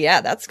like, oh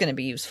yeah, that's going to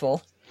be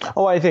useful?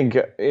 Oh, I think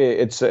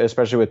it's,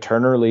 especially with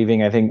Turner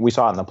leaving, I think we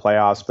saw it in the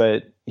playoffs,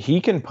 but he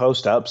can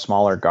post up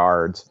smaller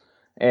guards,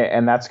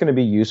 and that's going to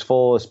be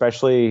useful,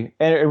 especially,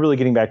 and really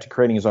getting back to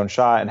creating his own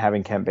shot and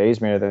having Kent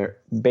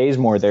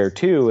Bazemore there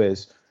too,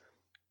 is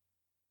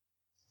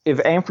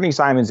if Anthony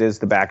Simons is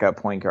the backup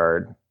point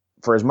guard,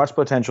 for as much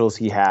potential as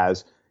he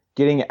has,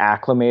 getting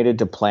acclimated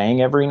to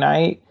playing every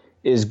night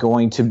is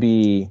going to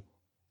be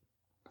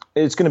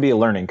a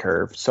learning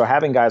curve. So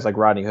having guys like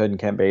Rodney Hood and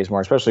Kent Bazemore,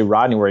 especially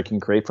Rodney, where he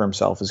can create for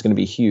himself, is going to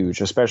be huge,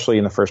 especially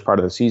in the first part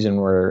of the season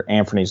where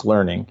Anthony's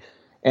learning.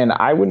 And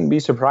I wouldn't be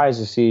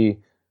surprised to see,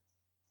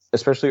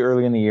 especially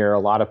early in the year, a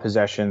lot of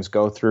possessions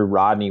go through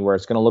Rodney where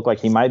it's going to look like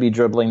he might be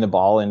dribbling the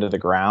ball into the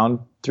ground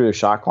through the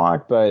shot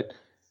clock, but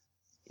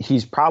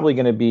he's probably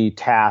going to be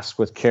tasked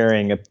with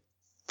carrying a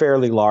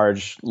fairly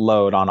large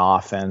load on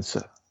offense,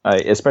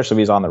 especially if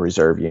he's on the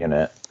reserve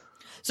unit.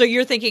 So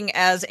you're thinking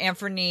as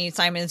Anthony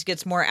Simons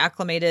gets more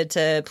acclimated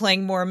to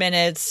playing more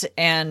minutes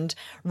and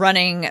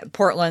running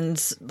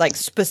Portland's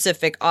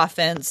specific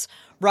offense,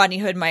 Rodney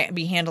Hood might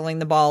be handling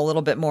the ball a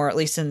little bit more, at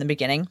least in the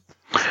beginning.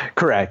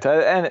 Correct.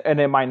 And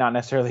it might not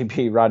necessarily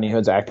be Rodney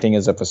Hood's acting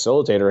as a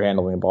facilitator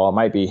handling the ball. It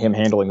might be him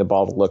handling the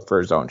ball to look for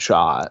his own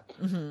shot.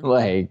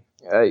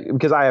 Mm-hmm.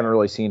 Because I haven't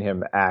really seen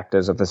him act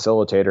as a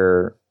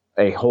facilitator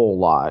a whole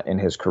lot in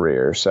his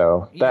career.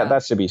 So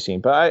that's to be seen.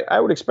 But I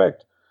would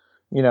expect,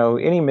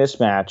 any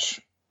mismatch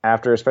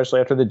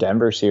especially after the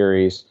Denver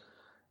series,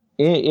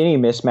 any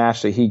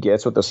mismatch that he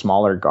gets with a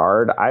smaller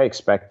guard, I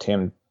expect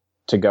him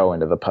to go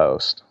into the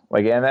post.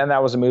 Like, and then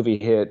that was a move he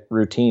hit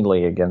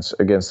routinely against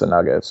the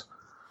Nuggets.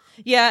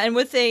 Yeah, and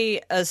with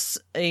a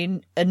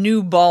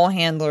new ball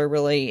handler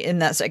really in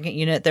that second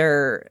unit,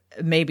 there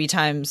may be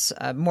times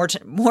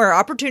more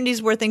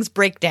opportunities where things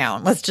break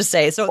down. Let's just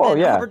say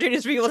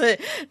opportunities for people to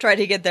try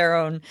to get their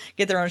own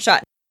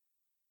shot.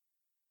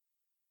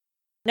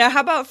 Now,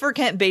 how about for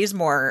Kent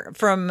Bazemore?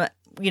 From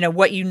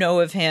what you know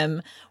of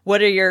him,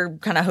 what are your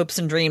kind of hopes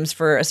and dreams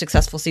for a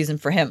successful season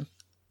for him?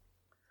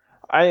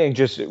 I think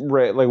just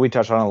like we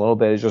touched on a little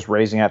bit, is just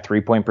raising that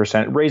 3-point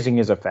percent, raising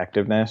his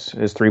effectiveness,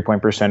 his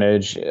 3-point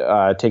percentage,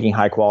 taking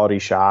high quality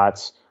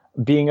shots,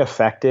 being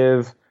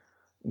effective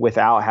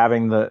without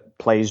having the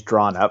plays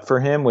drawn up for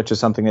him, which is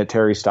something that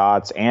Terry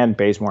Stotts and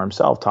Bazemore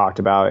himself talked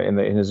about in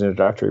his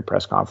introductory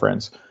press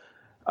conference.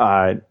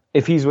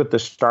 If he's with the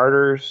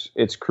starters,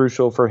 it's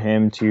crucial for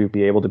him to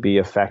be able to be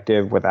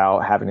effective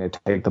without having to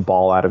take the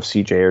ball out of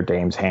CJ or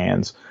Dame's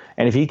hands.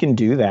 And if he can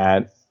do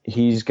that,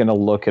 he's going to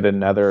look at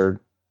another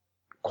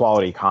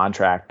quality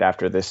contract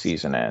after this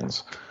season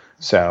ends.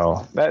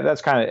 So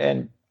that's kind of,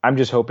 and I'm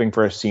just hoping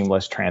for a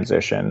seamless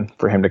transition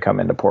for him to come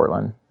into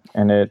Portland.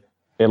 And it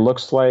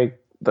looks like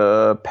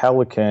the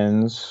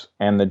Pelicans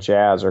and the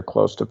Jazz are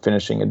close to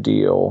finishing a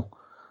deal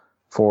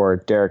for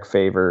Derek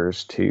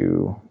Favors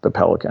to the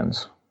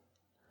Pelicans.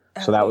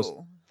 So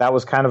that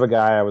was kind of a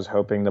guy I was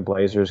hoping the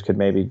Blazers could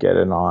maybe get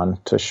in on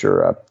to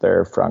shore up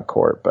their front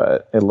court,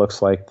 but it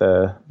looks like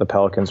the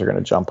Pelicans are going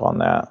to jump on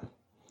that.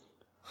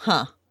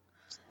 Huh.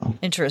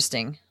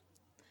 Interesting.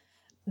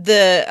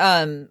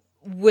 To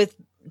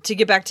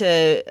get back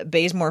to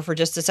Bazemore for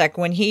just a sec,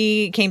 when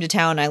he came to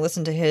town, I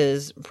listened to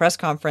his press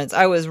conference.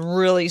 I was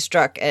really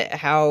struck at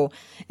how,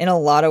 in a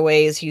lot of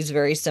ways, he's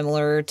very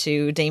similar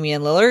to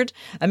Damian Lillard.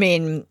 I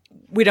mean,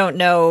 we don't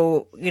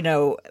know,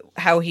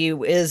 how he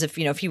is if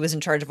he was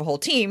in charge of a whole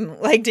team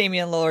like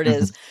Damian Lillard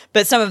is,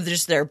 but some of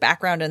just their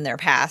background and their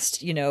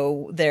past,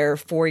 they're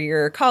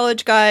 4-year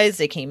college guys.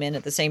 They came in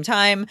at the same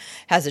time,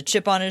 has a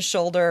chip on his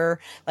shoulder,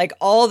 like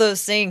all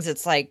those things.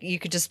 It's like you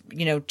could just,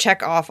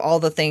 check off all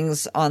the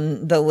things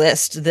on the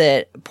list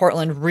that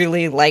Portland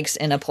really likes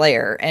in a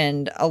player.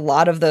 And a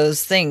lot of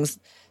those things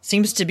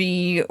seems to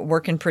be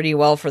working pretty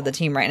well for the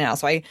team right now.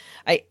 So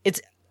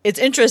it's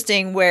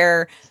interesting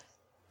where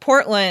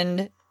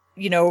Portland,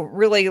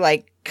 really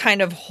like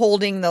kind of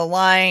holding the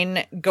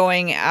line,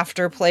 going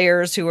after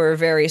players who are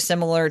very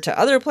similar to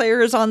other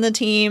players on the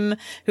team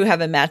who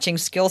have a matching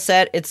skill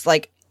set. It's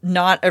like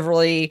not a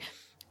really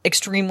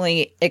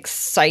extremely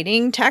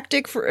exciting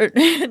tactic for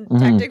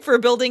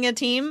building a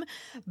team,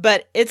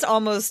 but it's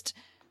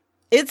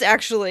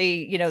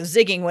actually,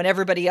 zigging when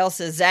everybody else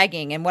is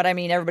zagging. And what I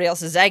mean, everybody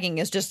else is zagging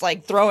is just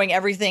like throwing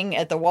everything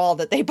at the wall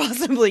that they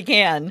possibly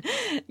can,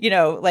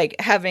 like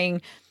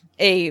having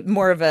a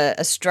more of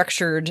a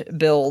structured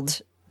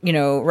build,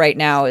 right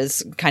now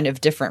is kind of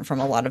different from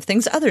a lot of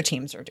things other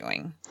teams are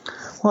doing.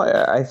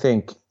 Well, I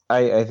think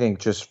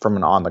just from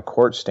an on the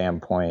court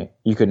standpoint,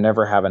 you could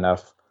never have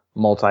enough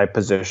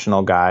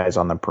multi-positional guys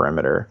on the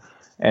perimeter.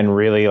 And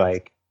really,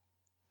 like,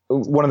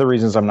 one of the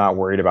reasons I'm not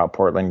worried about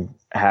Portland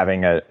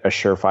having a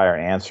surefire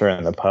answer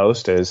in the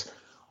post is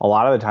a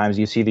lot of the times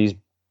you see these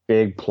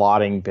big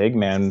plotting big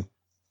men,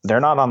 they're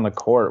not on the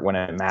court when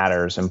it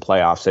matters in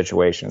playoff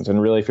situations.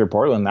 And really, if you're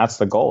Portland, that's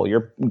the goal.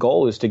 Your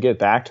goal is to get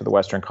back to the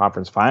Western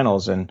Conference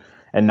Finals and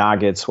not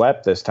get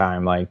swept this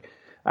time. Like,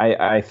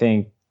 I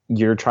think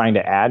you're trying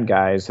to add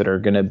guys that are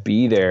going to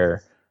be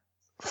there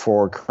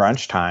for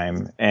crunch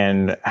time.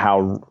 And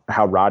how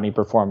Rodney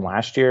performed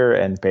last year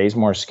and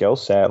Bazemore's skill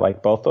set,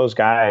 like both those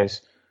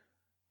guys,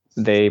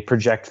 they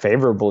project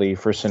favorably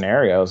for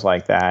scenarios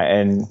like that.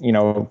 And,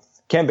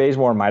 Kent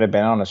Bazemore might have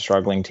been on a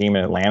struggling team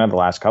in Atlanta the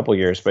last couple of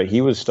years, but he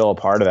was still a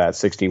part of that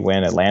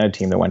 60-win Atlanta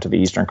team that went to the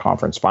Eastern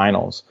Conference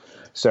Finals.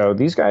 So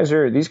these guys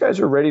are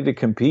ready to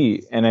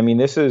compete. And I mean,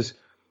 this is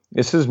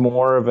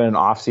more of an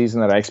offseason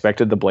that I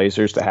expected the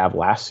Blazers to have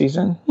last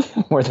season,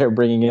 where they're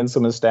bringing in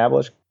some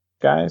established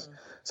guys.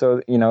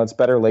 So, it's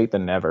better late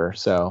than never.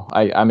 So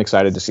I'm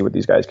excited to see what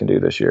these guys can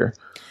do this year.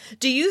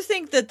 Do you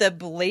think that the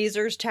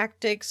Blazers'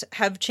 tactics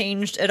have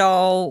changed at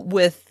all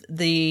with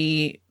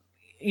the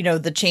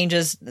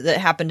changes that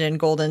happened in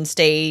Golden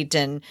State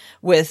and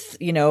with,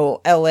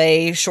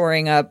 LA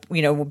shoring up,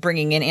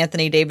 bringing in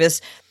Anthony Davis?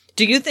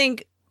 Do you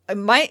think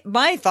my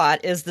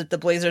thought is that the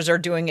Blazers are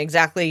doing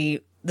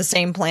exactly the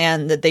same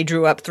plan that they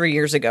drew up 3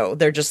 years ago?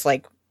 They're just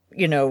like,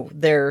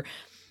 they're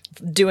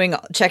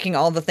checking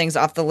all the things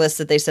off the list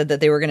that they said that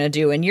they were going to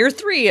do in year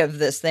 3 of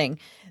this thing,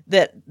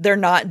 that they're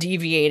not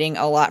deviating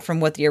a lot from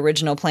what the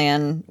original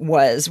plan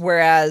was.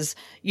 Whereas,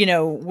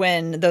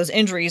 when those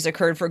injuries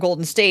occurred for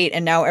Golden State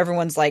and now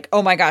everyone's like,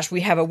 oh my gosh,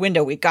 we have a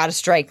window, we got to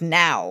strike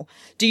now.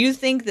 Do you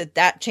think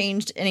that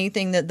changed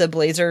anything that the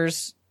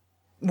Blazers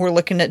were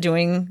looking at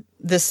doing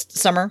this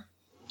summer?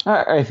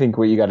 I think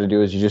what you got to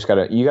do is you got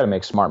to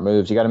make smart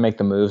moves. You got to make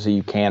the moves that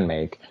you can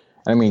make.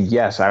 I mean,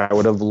 yes, I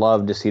would have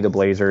loved to see the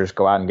Blazers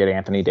go out and get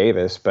Anthony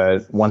Davis,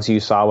 but once you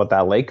saw what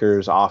that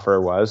Lakers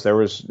offer was, there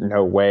was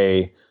no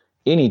way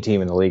any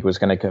team in the league was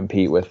going to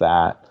compete with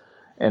that.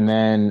 And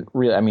then,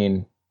 really, I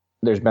mean,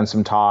 there's been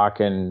some talk,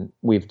 and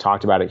we've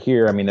talked about it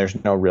here. I mean,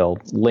 there's no real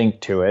link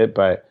to it,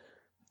 but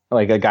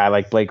like a guy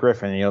like Blake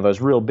Griffin,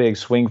 those real big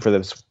swing for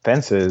the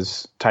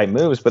fences type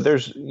moves, but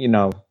there's, you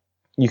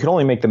can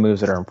only make the moves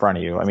that are in front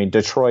of you. I mean,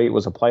 Detroit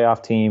was a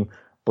playoff team.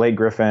 Blake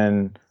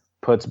Griffin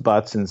puts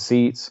butts in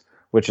seats,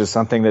 which is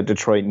something that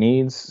Detroit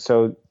needs.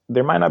 So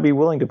they might not be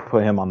willing to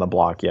put him on the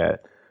block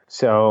yet.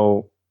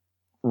 So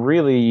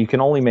really, you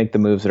can only make the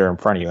moves that are in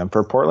front of you. And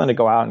for Portland to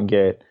go out and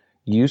get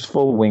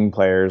useful wing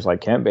players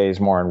like Kent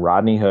Bazemore and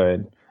Rodney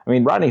Hood, I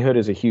mean, Rodney Hood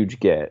is a huge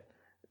get.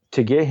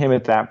 To get him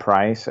at that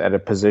price at a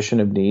position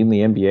of need in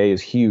the NBA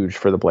is huge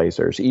for the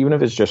Blazers, even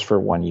if it's just for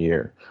 1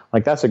 year.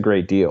 Like, that's a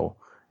great deal.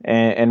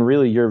 And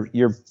really,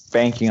 you're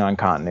banking on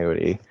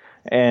continuity.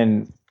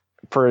 And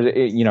for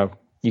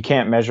you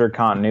can't measure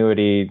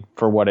continuity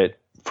for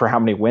how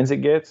many wins it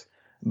gets,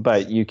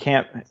 but you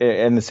can't.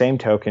 In the same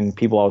token,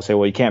 people always say,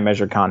 "Well, you can't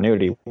measure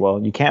continuity."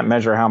 Well, you can't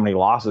measure how many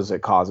losses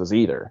it causes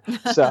either.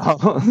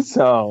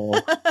 So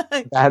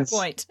that's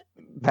point.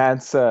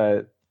 That's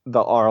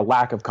our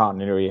lack of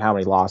continuity, how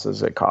many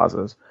losses it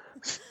causes.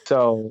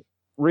 So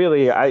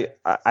really, I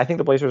think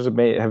the Blazers have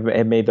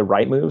made the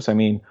right moves. I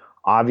mean,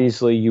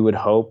 obviously, you would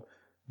hope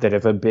that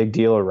if a big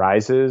deal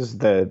arises,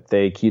 that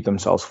they keep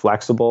themselves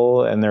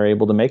flexible and they're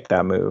able to make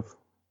that move.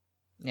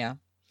 Yeah.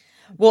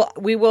 Well,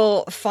 we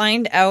will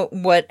find out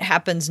what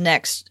happens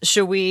next.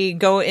 Should we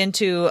go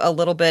into a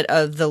little bit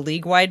of the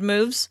league-wide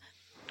moves?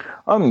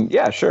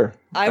 Yeah, sure.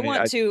 I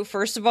want to,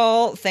 first of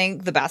all,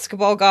 thank the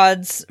basketball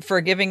gods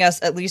for giving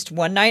us at least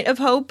one night of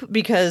hope,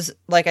 because,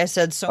 like I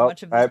said, so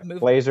much of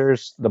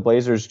this the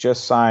Blazers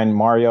just signed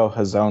Mario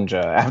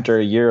Hezonja after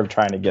a year of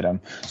trying to get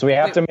him. So we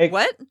have to make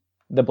what?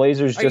 The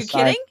Blazers Are just you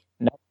kidding?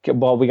 No,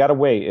 well, we got to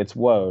wait. It's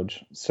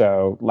Woj.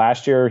 So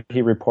last year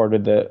he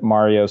reported that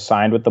Mario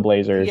signed with the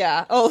Blazers.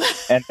 Yeah. Oh.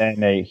 And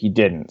then he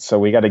didn't. So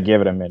we got to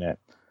give it a minute.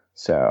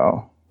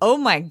 So. Oh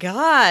my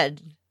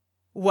God.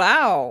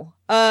 Wow.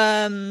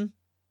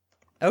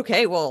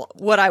 Okay, well,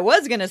 what I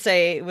was going to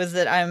say was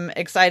that I'm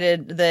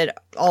excited that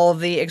all of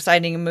the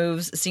exciting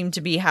moves seem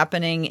to be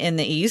happening in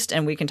the East,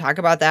 and we can talk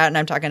about that, and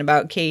I'm talking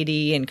about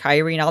KD and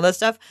Kyrie and all that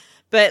stuff.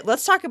 But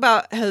let's talk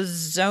about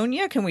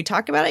Hezonja. Can we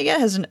talk about it yet?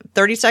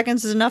 30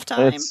 seconds is enough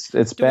time? Do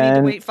we need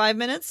to wait 5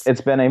 minutes? It's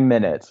been a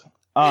minute.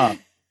 Wow.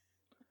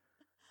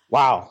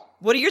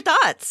 What are your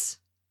thoughts?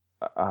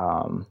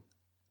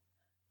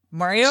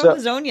 Mario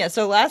Hezonja.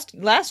 So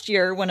last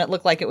year, when it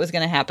looked like it was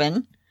going to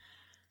happen...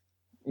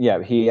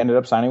 Yeah, he ended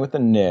up signing with the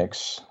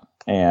Knicks,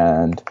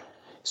 and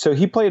so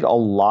he played a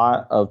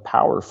lot of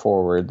power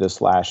forward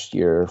this last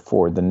year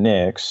for the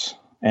Knicks.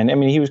 And I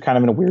mean, he was kind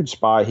of in a weird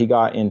spot. He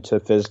got into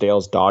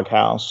Fizdale's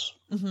doghouse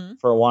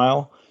for a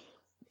while,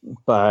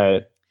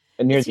 but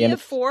near the end, a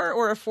 4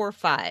 or a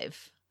 4-5?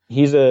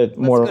 He's I'm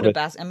going to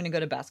go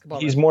to basketball.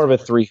 He's more of a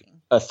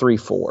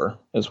 3-4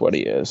 is what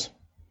he is.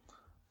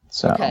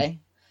 So okay,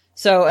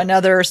 so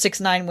another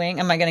 6'9"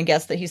 wing. Am I going to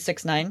guess that he's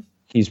 6'9"?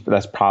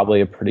 That's probably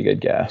a pretty good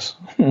guess.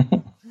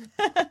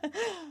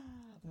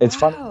 It's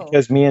funny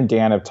because me and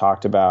Dan have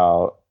talked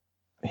about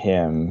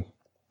him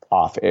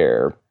off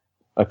air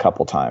a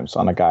couple times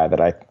on a guy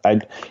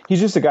that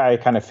he's just a guy I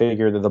kind of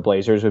figured that the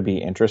Blazers would be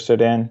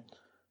interested in.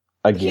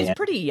 Again, he's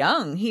pretty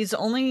young. He's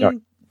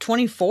only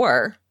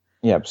 24.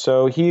 Yep.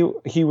 So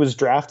he was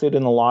drafted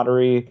in the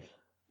lottery,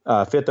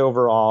 5th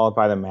overall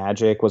by the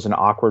Magic. Was an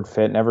awkward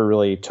fit. Never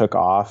really took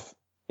off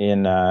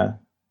in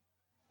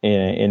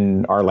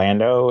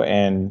Orlando,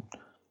 and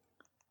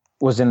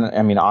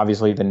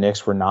obviously the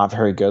Knicks were not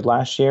very good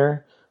last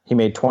year. He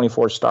made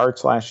 24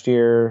 starts last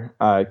year,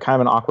 kind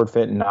of an awkward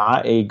fit,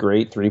 not a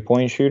great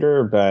 3-point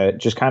shooter, but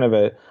just kind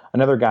of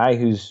another guy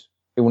who's,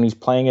 when he's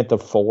playing at the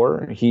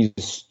 4, he's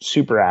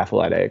super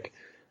athletic.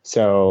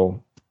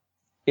 So,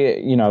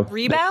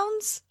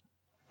 rebounds?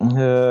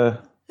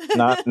 Not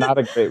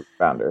a great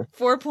rebounder.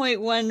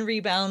 4.1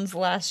 rebounds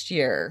last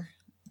year.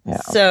 Yeah.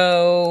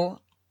 So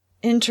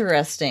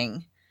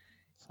interesting.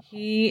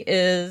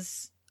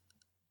 He's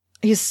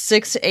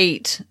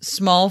 6'8",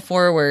 small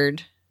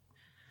forward.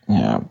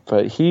 Yeah,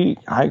 but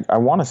I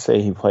want to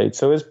say he played.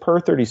 So his per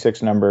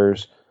 36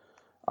 numbers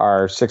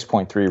are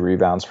 6.3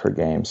 rebounds per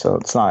game. So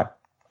it's not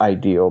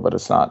ideal, but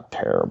it's not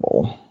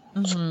terrible.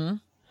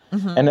 Mm-hmm.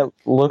 Mm-hmm. And it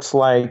looks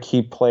like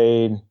he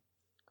played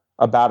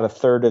about a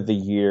third of the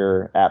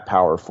year at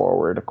power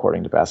forward,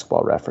 according to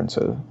Basketball Reference.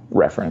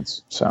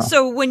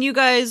 So when you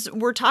guys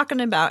were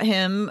talking about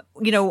him,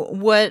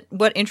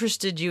 what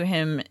interested you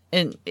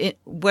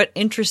what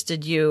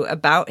interested you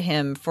about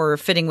him for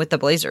fitting with the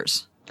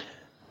Blazers?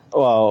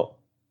 Well,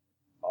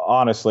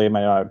 honestly,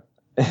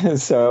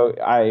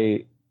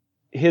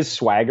 his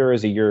swagger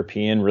as a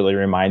European really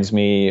reminds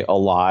me a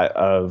lot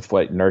of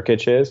what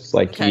Nurkic is.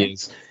 Like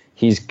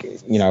he's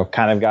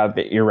kind of got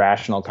the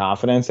irrational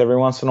confidence every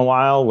once in a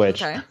while,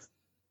 which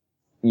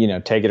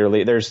take it or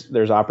leave.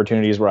 There's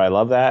opportunities where I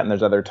love that, and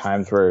there's other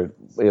times where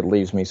it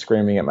leaves me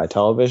screaming at my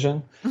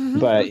television.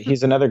 But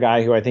he's another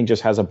guy who I think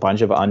just has a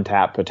bunch of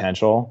untapped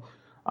potential.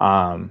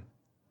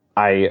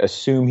 I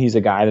assume he's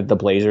a guy that the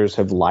Blazers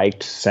have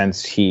liked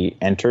since he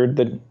entered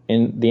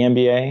in the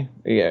NBA.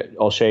 Yeah,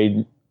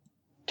 Olshey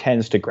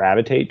tends to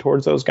gravitate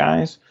towards those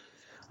guys.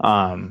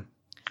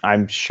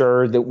 I'm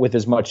sure that with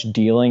as much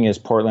dealing as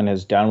Portland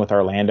has done with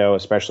Orlando,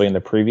 especially in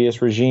the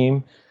previous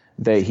regime,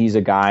 that he's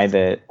a guy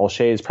that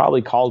Olshey has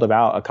probably called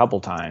about a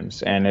couple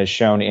times and has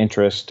shown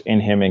interest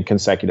in him in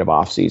consecutive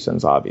off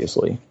seasons,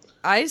 obviously.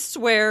 I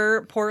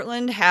swear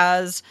Portland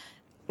has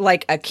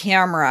like a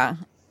camera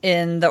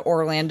in the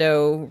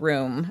Orlando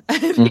room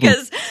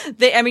because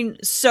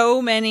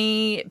so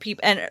many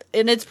people, and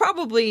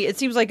it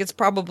seems like it's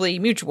probably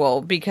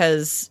mutual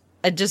because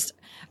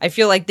I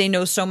feel like they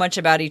know so much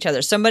about each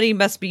other. Somebody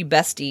must be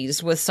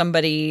besties with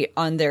somebody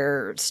on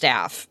their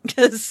staff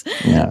because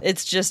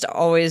it's just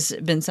always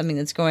been something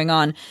that's going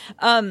on.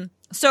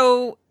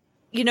 So,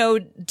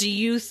 do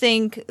you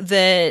think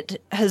that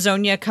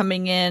Hezonja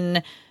coming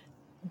in,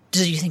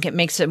 do you think it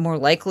makes it more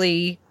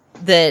likely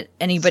that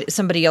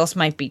somebody else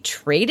might be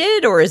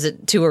traded, or is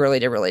it too early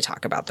to really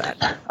talk about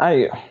that?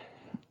 I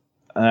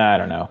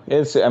don't know.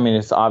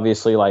 It's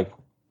obviously like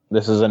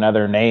this is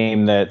another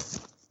name that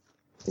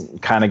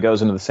kind of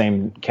goes into the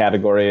same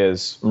category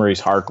as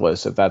Maurice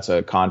Harkless, if that's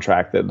a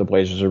contract that the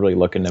Blazers are really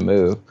looking to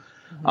move.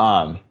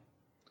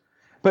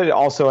 But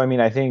also,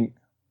 I think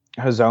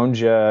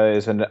Hezonja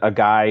is a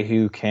guy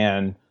who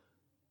can,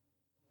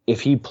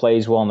 if he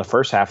plays well in the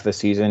first half of the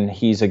season,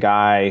 he's a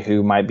guy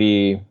who might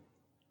be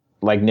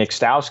like Nick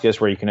Stauskas,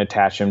 where you can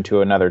attach him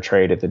to another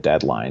trade at the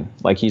deadline.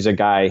 Like he's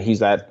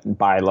that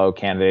buy low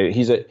candidate.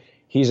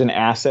 He's an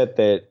asset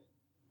that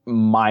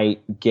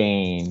might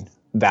gain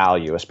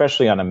value,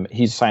 especially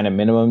he's signed a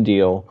minimum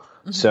deal.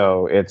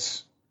 So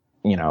it's,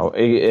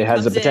 it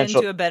has the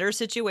potential into a better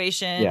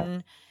situation.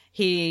 Yeah.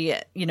 He,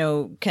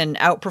 can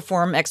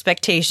outperform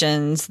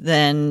expectations.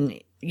 Then,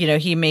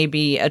 he may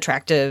be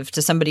attractive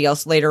to somebody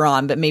else later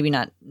on, but maybe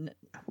not.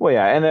 Well,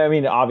 yeah.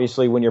 And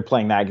obviously when you're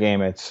playing that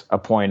game, it's a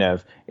point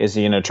of, is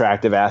he an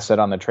attractive asset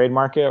on the trade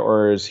market,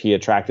 or is he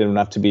attractive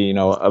enough to be,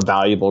 a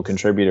valuable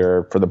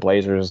contributor for the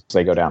Blazers as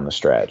they go down the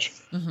stretch?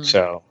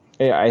 So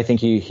I think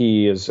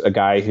he is a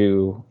guy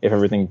who, if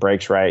everything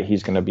breaks right,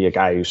 he's going to be a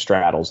guy who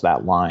straddles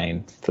that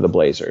line for the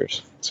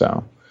Blazers.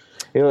 So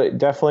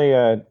definitely,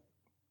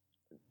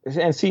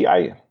 and see,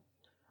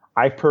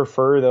 I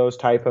prefer those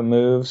type of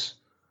moves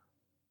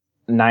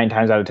 9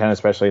 times out of 10,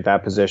 especially at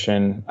that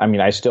position.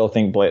 I still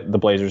think the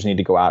Blazers need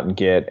to go out and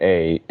get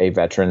a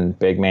veteran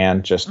big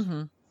man just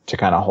to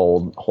kind of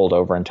hold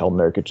over until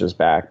Nurkic is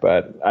back.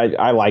 But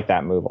I like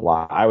that move a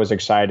lot. I was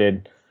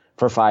excited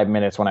for 5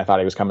 minutes when I thought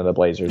he was coming to the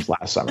Blazers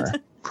last summer.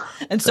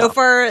 And so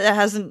far it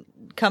hasn't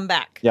come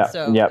back. Yeah.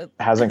 So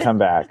hasn't come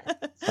back.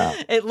 So.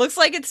 It looks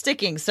like it's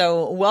sticking.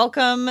 So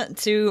welcome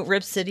to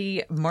Rip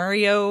City,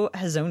 Mario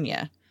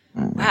Hezonja.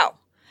 Wow.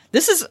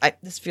 This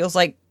feels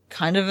like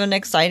kind of an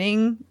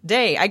exciting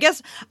day.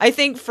 I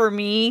think for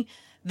me,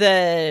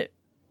 the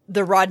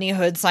Rodney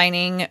Hood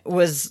signing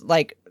was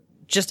like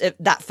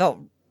that felt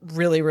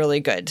really, really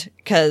good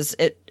because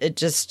it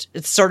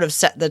sort of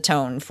set the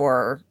tone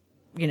for,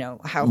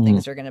 how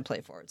things are going to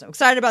play forward. So I'm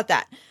excited about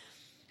that.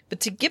 But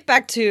to get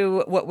back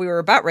to what we were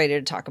about ready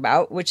to talk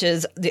about, which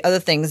is the other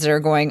things that are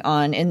going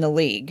on in the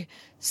league.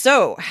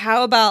 So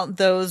how about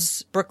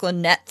those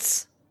Brooklyn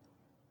Nets?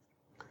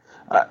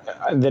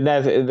 The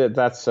Nets,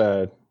 that's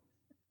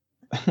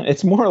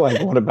it's more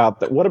like, what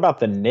about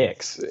the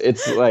Knicks?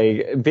 It's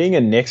like being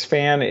a Knicks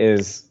fan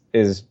is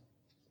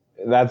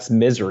that's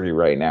misery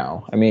right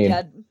now.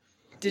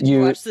 Did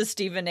you watch the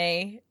Stephen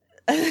A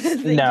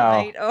thing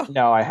tonight?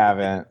 No, I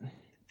haven't.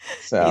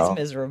 So he's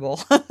miserable.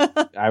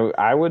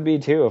 I would be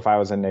too if I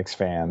was a Knicks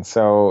fan.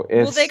 So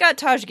they got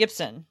Taj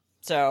Gibson.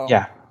 So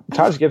yeah,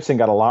 Taj Gibson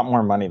got a lot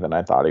more money than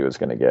I thought he was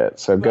going to get.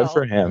 So good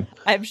for him.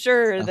 I'm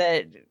sure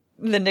that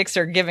the Knicks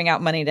are giving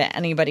out money to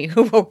anybody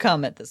who will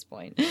come at this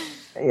point.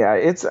 Yeah,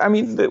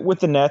 with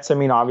the Nets,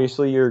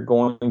 obviously you're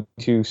going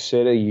to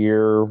sit a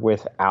year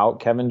without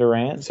Kevin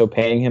Durant. So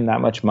paying him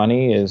that much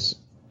money is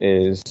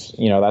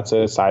that's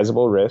a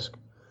sizable risk.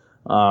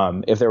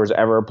 If there was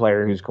ever a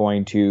player who's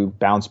going to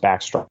bounce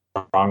back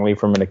strongly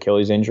from an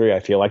Achilles injury, I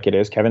feel like it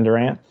is Kevin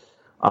Durant.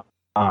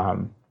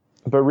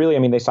 But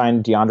really, they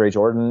signed DeAndre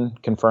Jordan,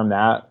 confirmed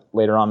that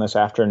later on this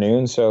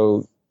afternoon.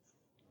 So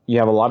you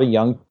have a lot of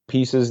young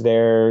pieces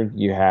there.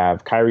 You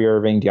have Kyrie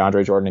Irving,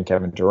 DeAndre Jordan, and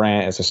Kevin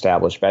Durant as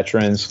established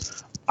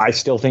veterans. I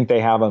still think they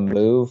have a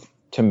move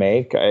to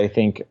make. I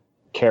think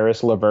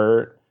Karis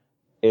LeVert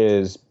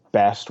is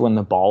best when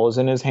the ball is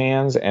in his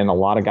hands, and a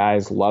lot of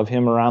guys love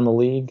him around the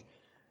league.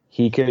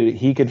 He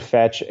could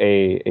fetch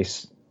a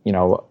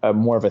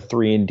more of a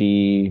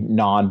 3-and-D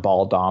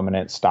non-ball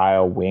dominant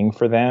style wing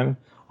for them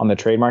on the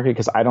trade market,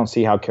 because I don't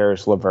see how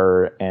Karis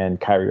LeVert and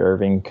Kyrie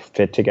Irving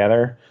fit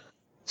together.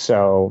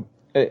 So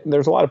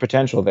there's a lot of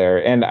potential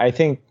there. And I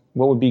think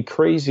what's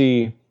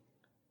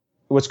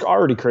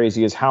already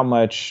crazy is how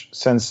much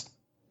since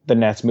the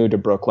Nets moved to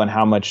Brooklyn,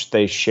 how much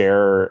they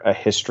share a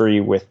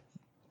history with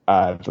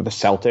the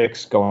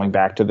Celtics, going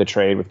back to the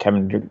trade with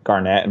Kevin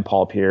Garnett and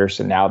Paul Pierce,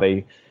 and now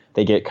they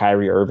get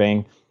Kyrie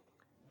Irving,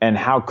 and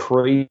how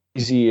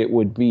crazy it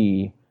would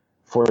be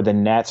for the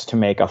Nets to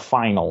make a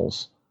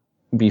finals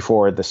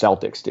before the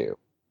Celtics do.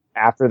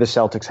 After the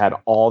Celtics had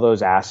all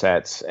those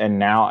assets, and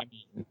now,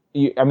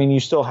 you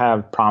still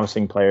have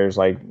promising players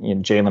like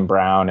Jaylen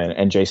Brown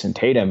and Jason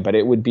Tatum, but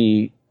it would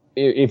be,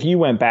 if you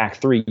went back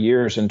 3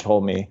 years and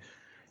told me,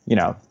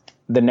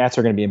 the Nets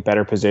are going to be in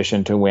better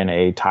position to win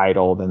a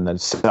title than the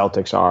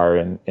Celtics are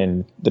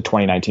in the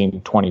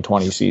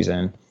 2019-2020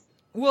 season,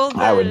 well,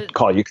 I would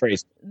call you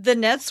crazy. The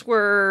Nets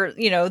were,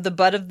 the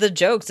butt of the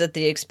jokes at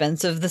the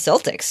expense of the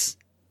Celtics.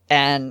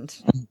 And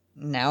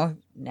now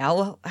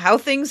how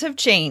things have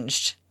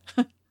changed.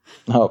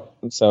 Oh,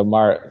 so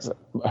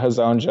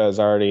Hezonja is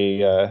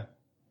already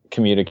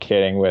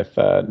communicating with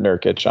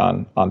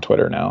Nurkic on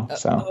Twitter now.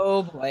 So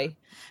oh boy.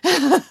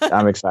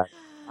 I'm excited.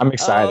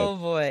 Oh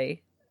boy.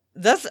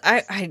 That's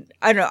I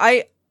don't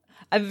know.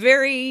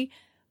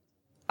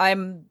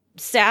 I'm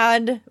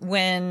sad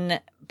when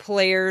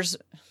players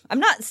I'm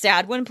not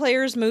sad when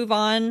players move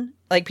on.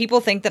 Like, people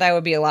think that I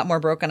would be a lot more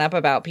broken up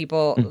about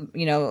people,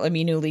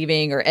 Aminu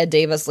leaving or Ed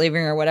Davis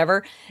leaving or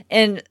whatever.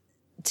 And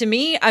to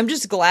me, I'm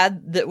just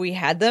glad that we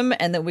had them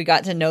and that we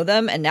got to know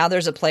them. And now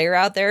there's a player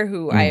out there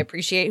who I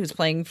appreciate, who's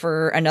playing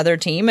for another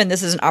team. And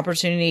this is an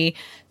opportunity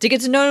to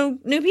get to know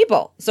new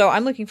people. So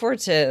I'm looking forward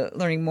to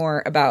learning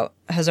more about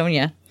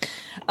Hezonja.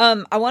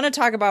 I want to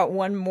talk about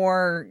one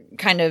more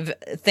kind of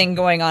thing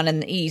going on in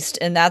the East,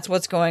 and that's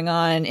what's going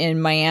on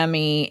in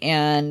Miami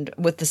and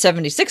with the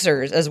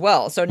 76ers as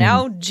well. So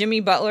now Jimmy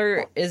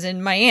Butler is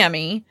in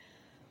Miami.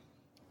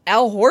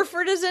 Al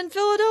Horford is in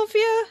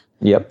Philadelphia.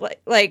 Yep.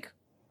 Like,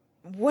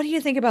 what do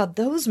you think about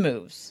those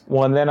moves?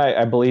 Well, and then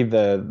I believe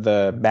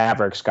the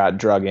Mavericks got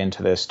drug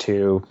into this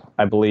too.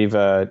 I believe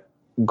Goran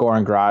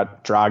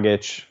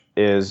Dragic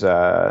is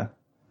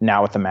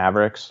now with the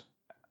Mavericks.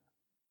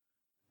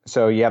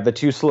 So you have the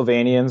two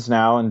Slovenians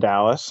now in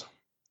Dallas.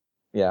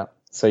 Yeah.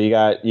 So you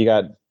got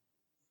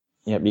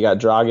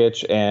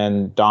Dragic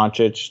and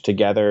Doncic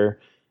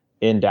together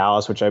in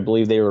Dallas, which I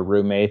believe they were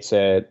roommates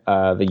at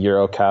the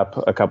Euro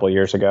Cup a couple of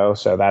years ago.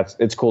 So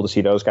it's cool to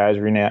see those guys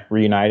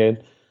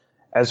reunited.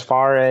 As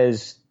far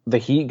as the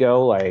Heat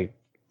go, like,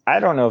 I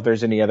don't know if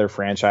there's any other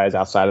franchise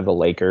outside of the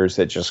Lakers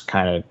that just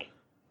kind of,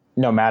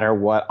 no matter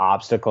what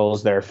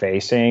obstacles they're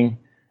facing,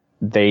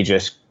 they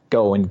just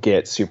go and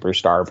get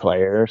superstar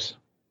players.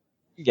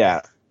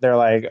 Yeah, they're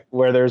like,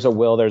 where there's a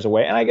will, there's a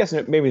way. And I guess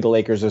maybe the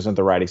Lakers isn't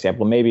the right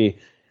example. Maybe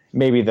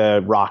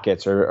the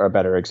Rockets are a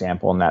better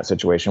example in that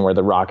situation, where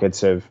the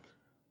Rockets have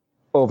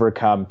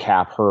overcome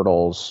cap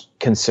hurdles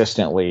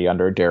consistently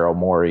under Daryl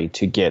Morey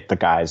to get the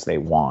guys they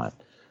want.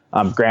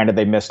 Granted,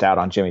 they missed out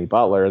on Jimmy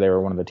Butler. They were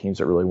one of the teams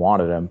that really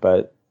wanted him,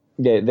 but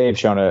they've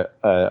shown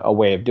a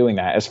way of doing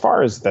that. As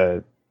far as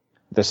the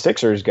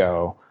Sixers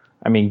go,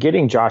 I mean,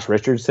 getting Josh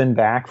Richardson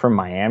back from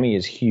Miami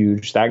is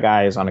huge. That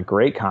guy is on a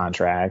great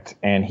contract,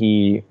 and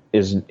he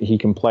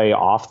can play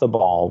off the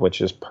ball,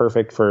 which is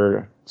perfect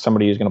for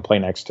somebody who's going to play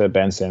next to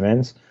Ben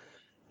Simmons.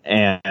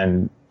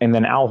 And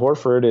then Al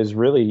Horford is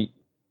really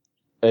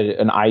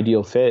an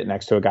ideal fit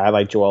next to a guy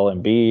like Joel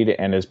Embiid,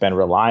 and has been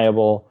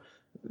reliable,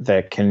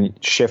 that can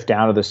shift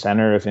down to the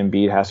center if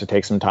Embiid has to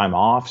take some time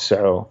off.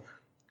 So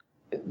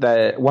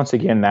that, once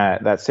again,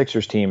 that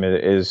Sixers team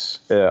is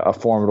a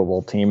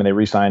formidable team, and they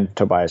re-signed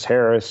Tobias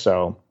Harris.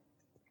 So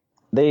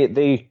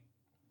they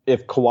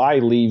if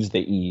Kawhi leaves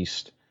the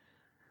East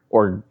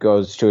or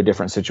goes to a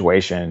different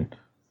situation,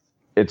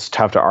 it's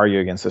tough to argue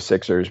against the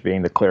Sixers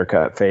being the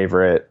clear-cut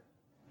favorite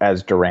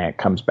as Durant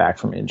comes back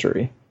from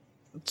injury.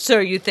 So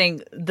you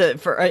think that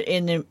for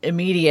in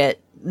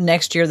immediate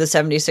next year, the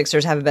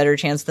 76ers have a better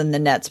chance than the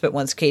Nets, but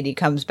once KD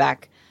comes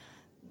back,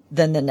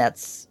 then the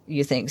Nets,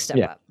 you think, step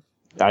up?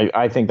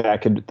 I think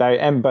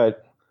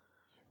but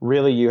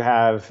really you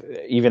have,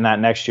 even that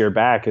next year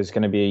back is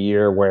going to be a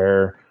year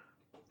where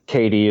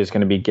KD is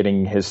going to be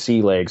getting his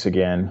sea legs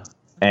again,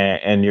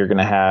 and you're going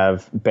to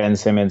have Ben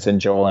Simmons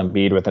and Joel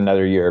Embiid with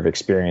another year of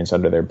experience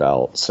under their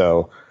belt.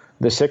 So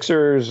the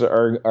Sixers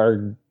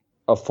are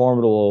a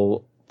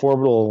formidable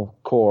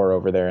core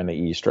over there in the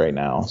East right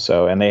now.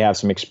 So, and they have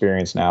some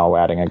experience now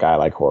adding a guy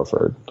like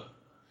Horford.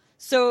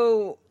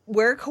 So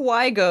where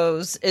Kawhi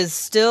goes is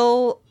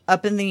still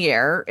up in the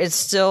air. It's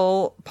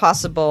still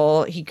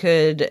possible he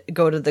could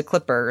go to the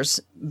Clippers.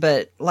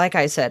 But like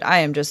I said, I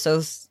am just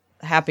so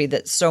happy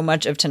that so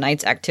much of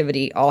tonight's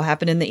activity all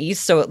happened in the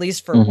East. So at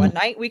least for one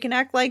night, we can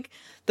act like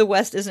the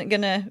West isn't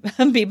going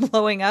to be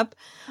blowing up.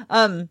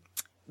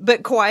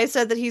 But Kawhi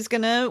said that he's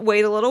going to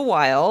wait a little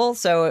while,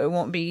 so it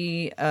won't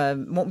be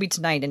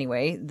tonight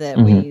anyway that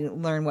we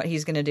learn what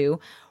he's going to do.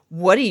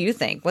 What do you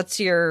think? What's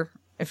your,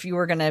 if you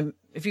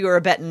were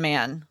a betting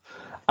man?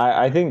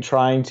 I think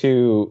trying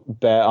to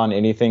bet on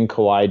anything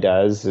Kawhi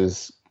does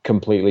is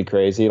completely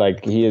crazy.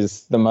 Like, he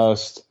is the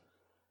most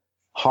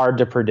hard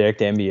to predict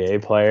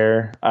NBA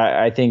player.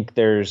 I think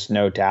there's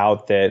no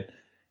doubt that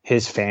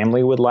his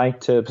family would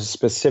like to,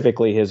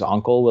 specifically his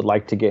uncle would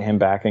like to get him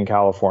back in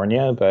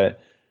California. But,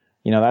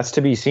 that's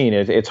to be seen.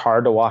 It's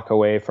hard to walk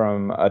away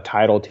from a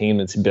title team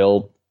that's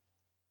built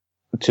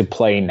to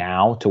play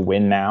now, to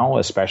win now,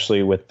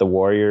 especially with the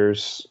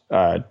Warriors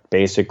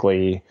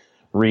basically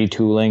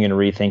retooling and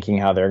rethinking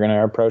how they're going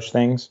to approach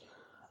things.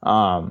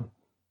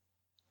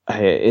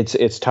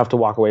 It's tough to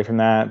walk away from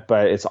that,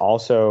 but it's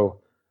also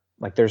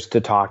like there's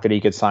the talk that he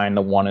could sign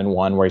the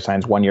 1-and-1 where he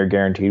signs 1 year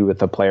guaranteed with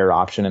the player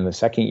option in the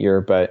second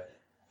year. But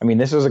I mean,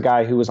 this is a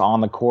guy who was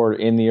on the court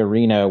in the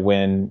arena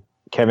when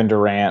Kevin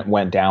Durant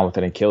went down with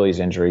an Achilles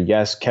injury.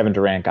 Yes, Kevin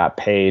Durant got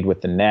paid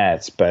with the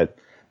Nets, but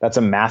that's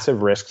a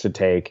massive risk to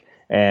take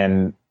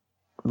and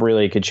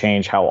really could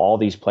change how all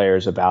these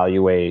players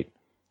evaluate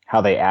how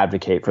they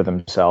advocate for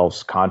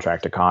themselves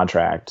contract to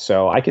contract.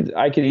 So I could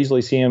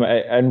easily see him,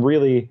 and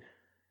really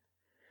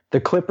the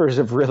Clippers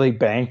have really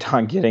banked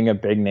on getting a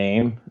big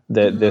name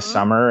this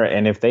summer,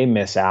 and if they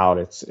miss out,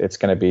 it's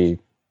going to be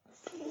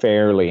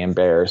fairly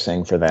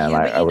embarrassing for them. Yeah,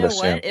 I would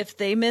assume. What? If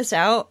they miss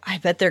out, I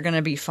bet they're going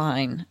to be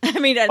fine. I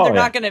mean, they're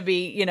not going to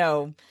be,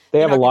 they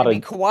have a lot of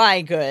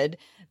Kawhi good,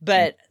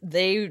 but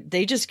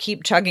they just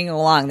keep chugging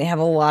along. They have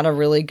a lot of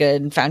really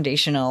good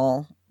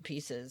foundational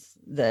pieces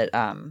that,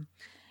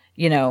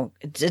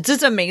 it's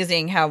just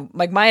amazing how,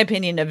 like, my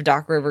opinion of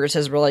Doc Rivers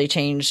has really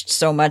changed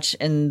so much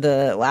in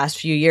the last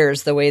few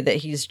years, the way that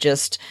he's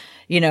just,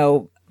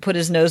 put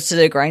his nose to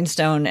the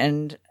grindstone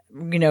and,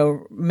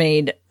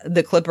 made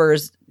the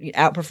Clippers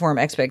outperform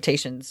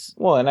expectations.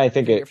 Well, and I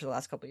think for the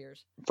last couple of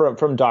years,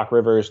 from Doc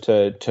Rivers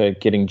to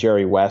getting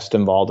Jerry West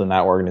involved in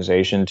that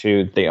organization,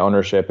 to the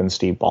ownership and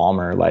Steve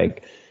Ballmer,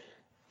 like,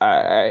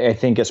 I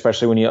think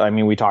especially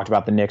when we talked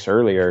about the Knicks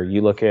earlier, you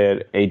look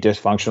at a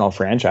dysfunctional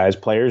franchise,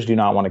 players do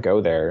not want to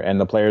go there.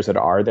 And the players that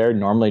are there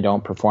normally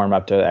don't perform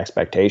up to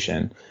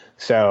expectation.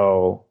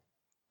 So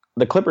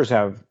the Clippers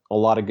have a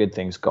lot of good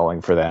things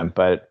going for them,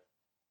 but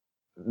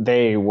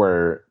they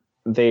were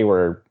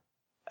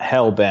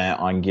hell bent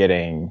on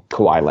getting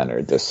Kawhi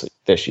Leonard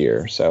this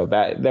year. So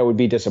that would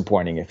be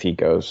disappointing if he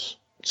goes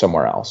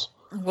somewhere else.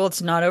 Well,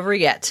 it's not over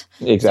yet.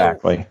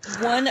 Exactly.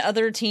 So one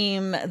other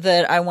team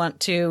that I want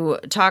to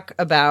talk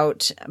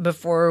about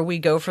before we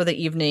go for the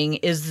evening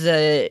is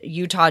the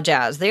Utah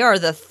Jazz. They are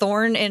the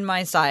thorn in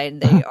my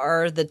side. They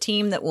are the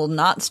team that will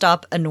not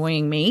stop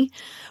annoying me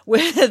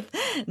with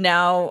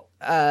now,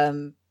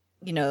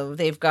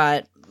 they've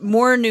got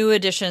more new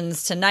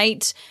additions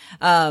tonight.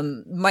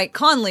 Mike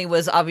Conley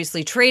was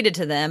obviously traded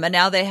to them, and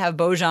now they have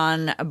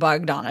Bojan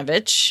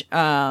Bogdanovic.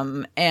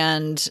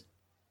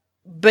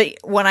 But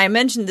when I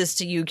mentioned this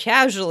to you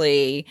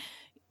casually,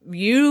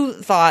 you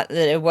thought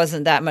that it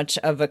wasn't that much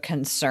of a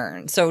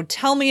concern. So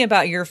tell me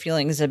about your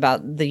feelings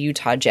about the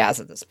Utah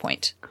Jazz at this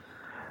point.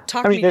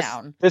 Talk me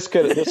down. This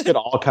could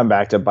all come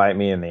back to bite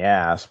me in the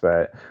ass,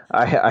 but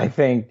I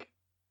think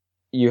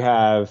you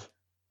have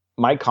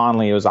Mike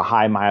Conley, who was a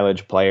high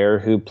mileage player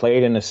who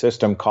played in a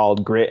system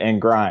called grit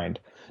and grind.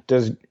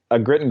 Does a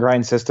grit and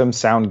grind system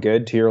sound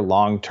good to your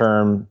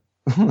long-term,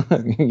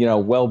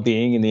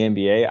 well-being in the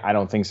NBA? I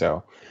don't think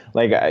so.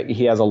 Like,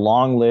 he has a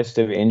long list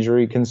of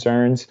injury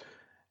concerns.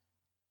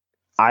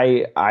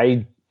 I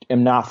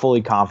am not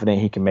fully confident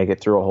he can make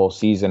it through a whole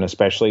season,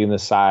 especially in the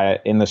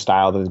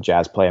style that the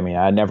Jazz play. I mean,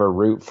 I never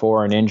root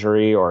for an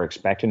injury or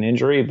expect an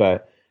injury,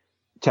 but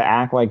to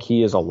act like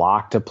he is a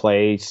lock to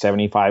play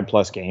 75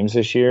 plus games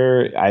this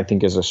year, I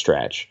think is a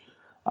stretch.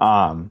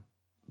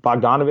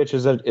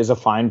 Bogdanovic is a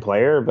fine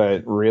player,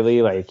 but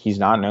really, like, he's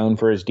not known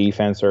for his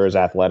defense or his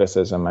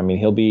athleticism. I mean,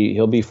 he'll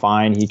be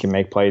fine. He can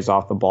make plays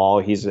off the ball.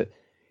 He's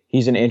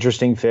an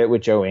interesting fit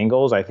with Joe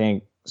Ingles. I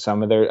think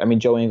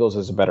Joe Ingles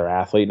is a better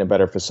athlete and a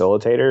better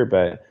facilitator,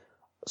 but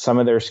some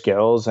of their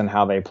skills and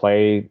how they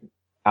play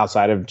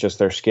outside of just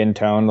their skin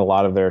tone, a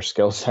lot of their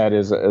skill set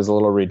is a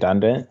little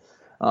redundant.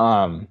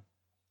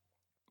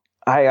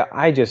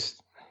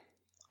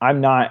 I'm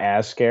not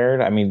as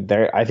scared. I mean,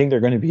 I think they're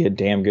going to be a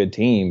damn good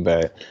team,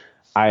 but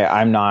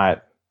I'm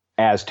not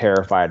as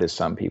terrified as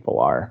some people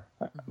are.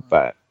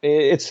 But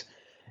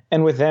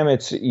and with them,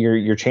 it's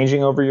you're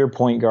changing over your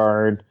point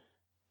guard.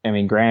 I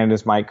mean, granted,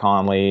 it's Mike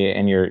Conley,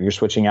 and you're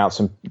switching out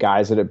some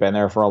guys that have been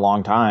there for a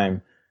long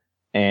time,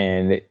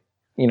 and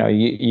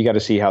you got to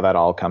see how that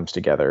all comes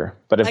together.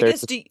 But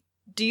if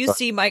do you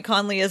see Mike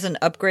Conley as an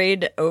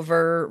upgrade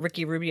over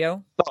Ricky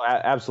Rubio? Oh,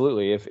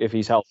 absolutely. If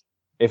he's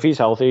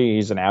healthy,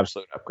 he's an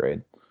absolute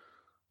upgrade.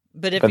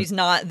 But if he's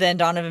not, then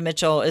Donovan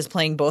Mitchell is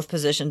playing both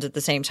positions at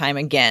the same time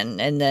again,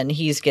 and then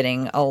he's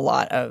getting a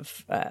lot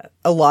of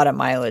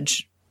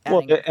mileage.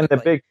 Well, and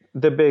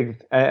the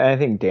big, I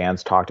think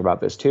Dan's talked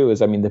about this too,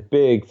 is, I mean, the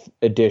big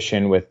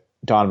addition with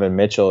Donovan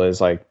Mitchell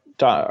is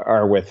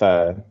with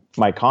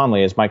Mike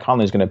Conley is Mike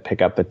Conley is going to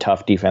pick up the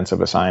tough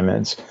defensive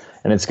assignments,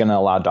 and it's going to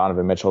allow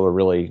Donovan Mitchell to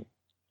really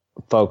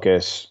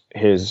focus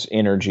his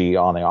energy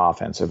on the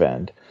offensive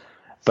end.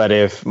 But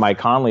if Mike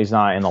Conley's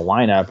not in the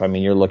lineup, I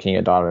mean, you're looking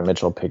at Donovan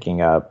Mitchell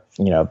picking up,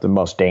 the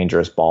most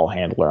dangerous ball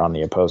handler on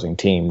the opposing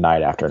team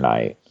night after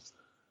night.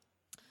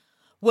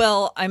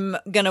 Well, I'm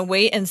going to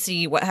wait and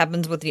see what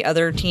happens with the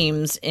other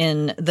teams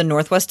in the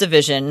Northwest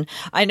Division.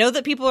 I know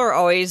that people are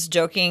always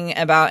joking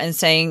about and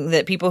saying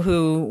that people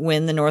who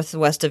win the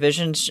Northwest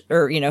Division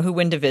or, who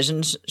win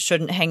divisions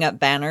shouldn't hang up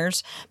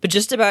banners. But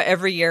just about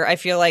every year, I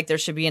feel like there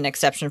should be an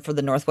exception for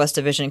the Northwest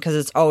Division because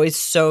it's always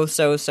so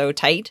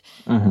tight.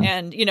 Mm-hmm.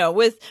 And,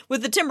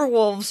 with the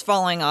Timberwolves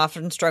falling off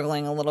and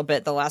struggling a little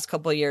bit the last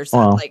couple of years,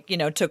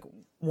 that took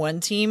one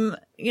team,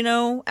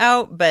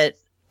 out, but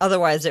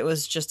otherwise, it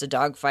was just a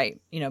dogfight,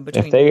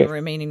 between the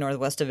remaining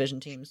Northwest Division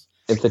teams.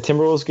 If the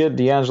Timberwolves get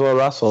D'Angelo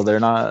Russell, they're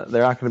not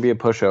going to be a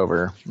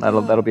pushover.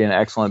 That'll be an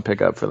excellent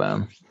pickup for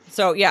them.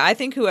 So yeah, I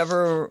think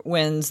whoever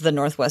wins the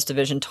Northwest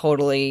Division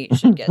totally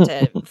should get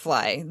to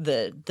fly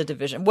the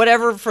division,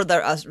 whatever for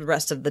the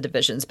rest of the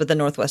divisions, but the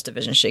Northwest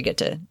Division should get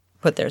to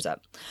put theirs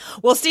up.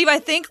 Well, Steve, I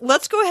think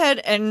let's go ahead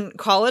and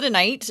call it a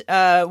night.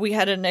 We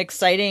had an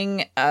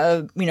exciting,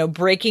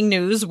 breaking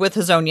news with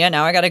Hezonja.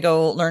 Now I got to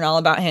go learn all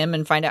about him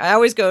and find out. I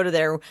always go to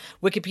their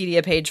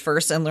Wikipedia page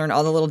first and learn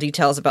all the little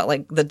details about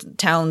like the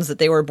towns that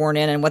they were born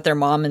in and what their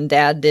mom and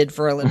dad did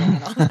for a living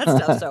and all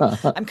that stuff.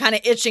 So I'm kind of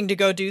itching to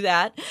go do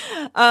that.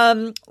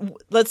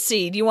 Let's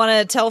see. Do you want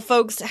to tell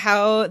folks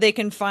how they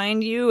can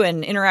find you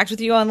and interact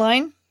with you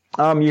online?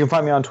 You can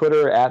find me on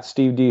Twitter at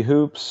Steve D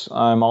Hoops.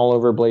 I'm all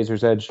over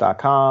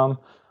BlazersEdge.com.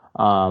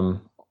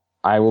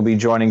 I will be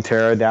joining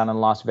Tara down in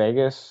Las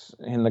Vegas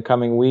in the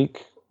coming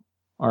week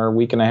or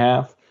week and a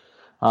half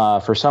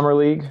for Summer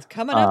League. It's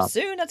coming up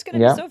soon. That's going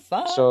to be so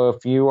fun. So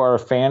if you are a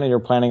fan and you're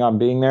planning on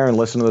being there and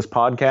listen to this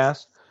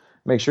podcast,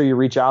 make sure you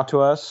reach out to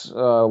us.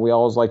 We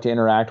always like to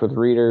interact with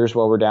readers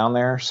while we're down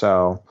there.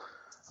 So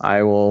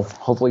I will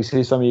hopefully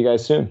see some of you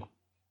guys soon.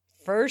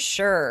 For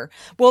sure.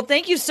 Well,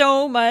 thank you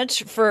so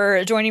much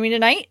for joining me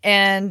tonight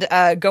and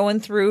going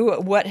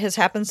through what has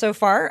happened so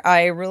far.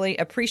 I really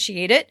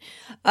appreciate it.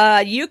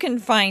 You can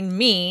find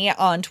me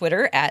on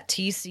Twitter at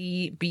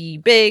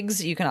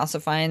TCBBiggs. You can also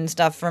find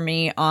stuff from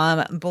me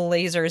on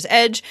Blazers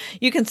Edge.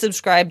 You can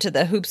subscribe to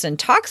the Hoops and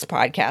Talks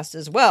podcast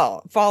as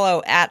well.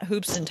 Follow at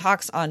Hoops and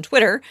Talks on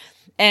Twitter.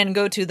 And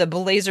go to the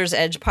Blazers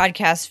Edge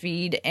podcast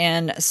feed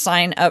and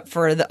sign up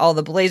for all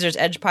the Blazers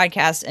Edge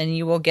podcasts, and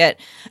you will get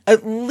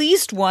at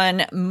least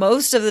one,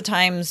 most of the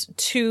times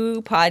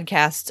 2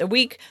 podcasts a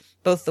week,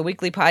 both the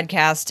weekly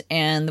podcast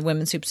and the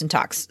Women's Hoops and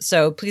Talks.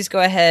 So please go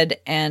ahead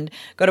and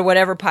go to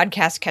whatever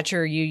podcast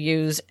catcher you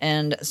use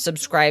and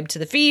subscribe to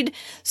the feed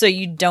so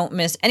you don't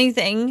miss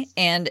anything.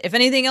 And if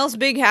anything else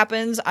big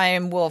happens, I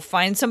will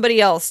find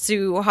somebody else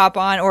to hop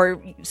on,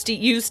 or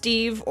you,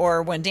 Steve,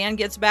 or when Dan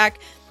gets back.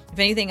 If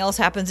anything else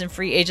happens in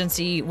free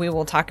agency, we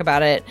will talk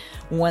about it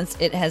once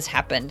it has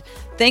happened.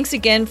 Thanks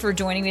again for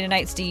joining me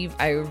tonight, Steve.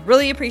 I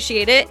really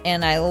appreciate it,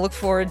 and I look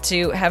forward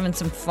to having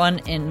some fun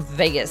in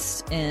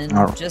Vegas in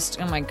oh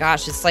my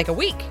gosh, it's like a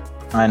week.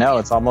 I know,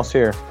 it's almost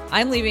here.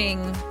 I'm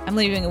leaving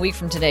a week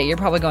from today. You're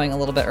probably going a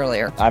little bit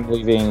earlier.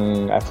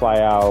 I fly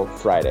out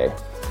Friday.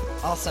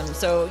 Awesome.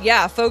 So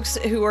yeah, folks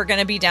who are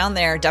going to be down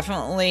there,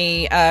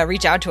 definitely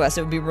reach out to us.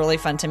 It would be really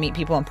fun to meet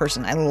people in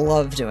person. I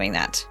love doing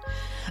that.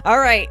 All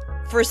right.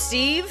 For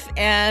Steve,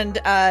 and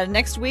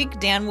next week,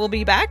 Dan will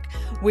be back.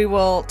 We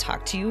will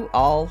talk to you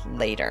all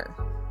later.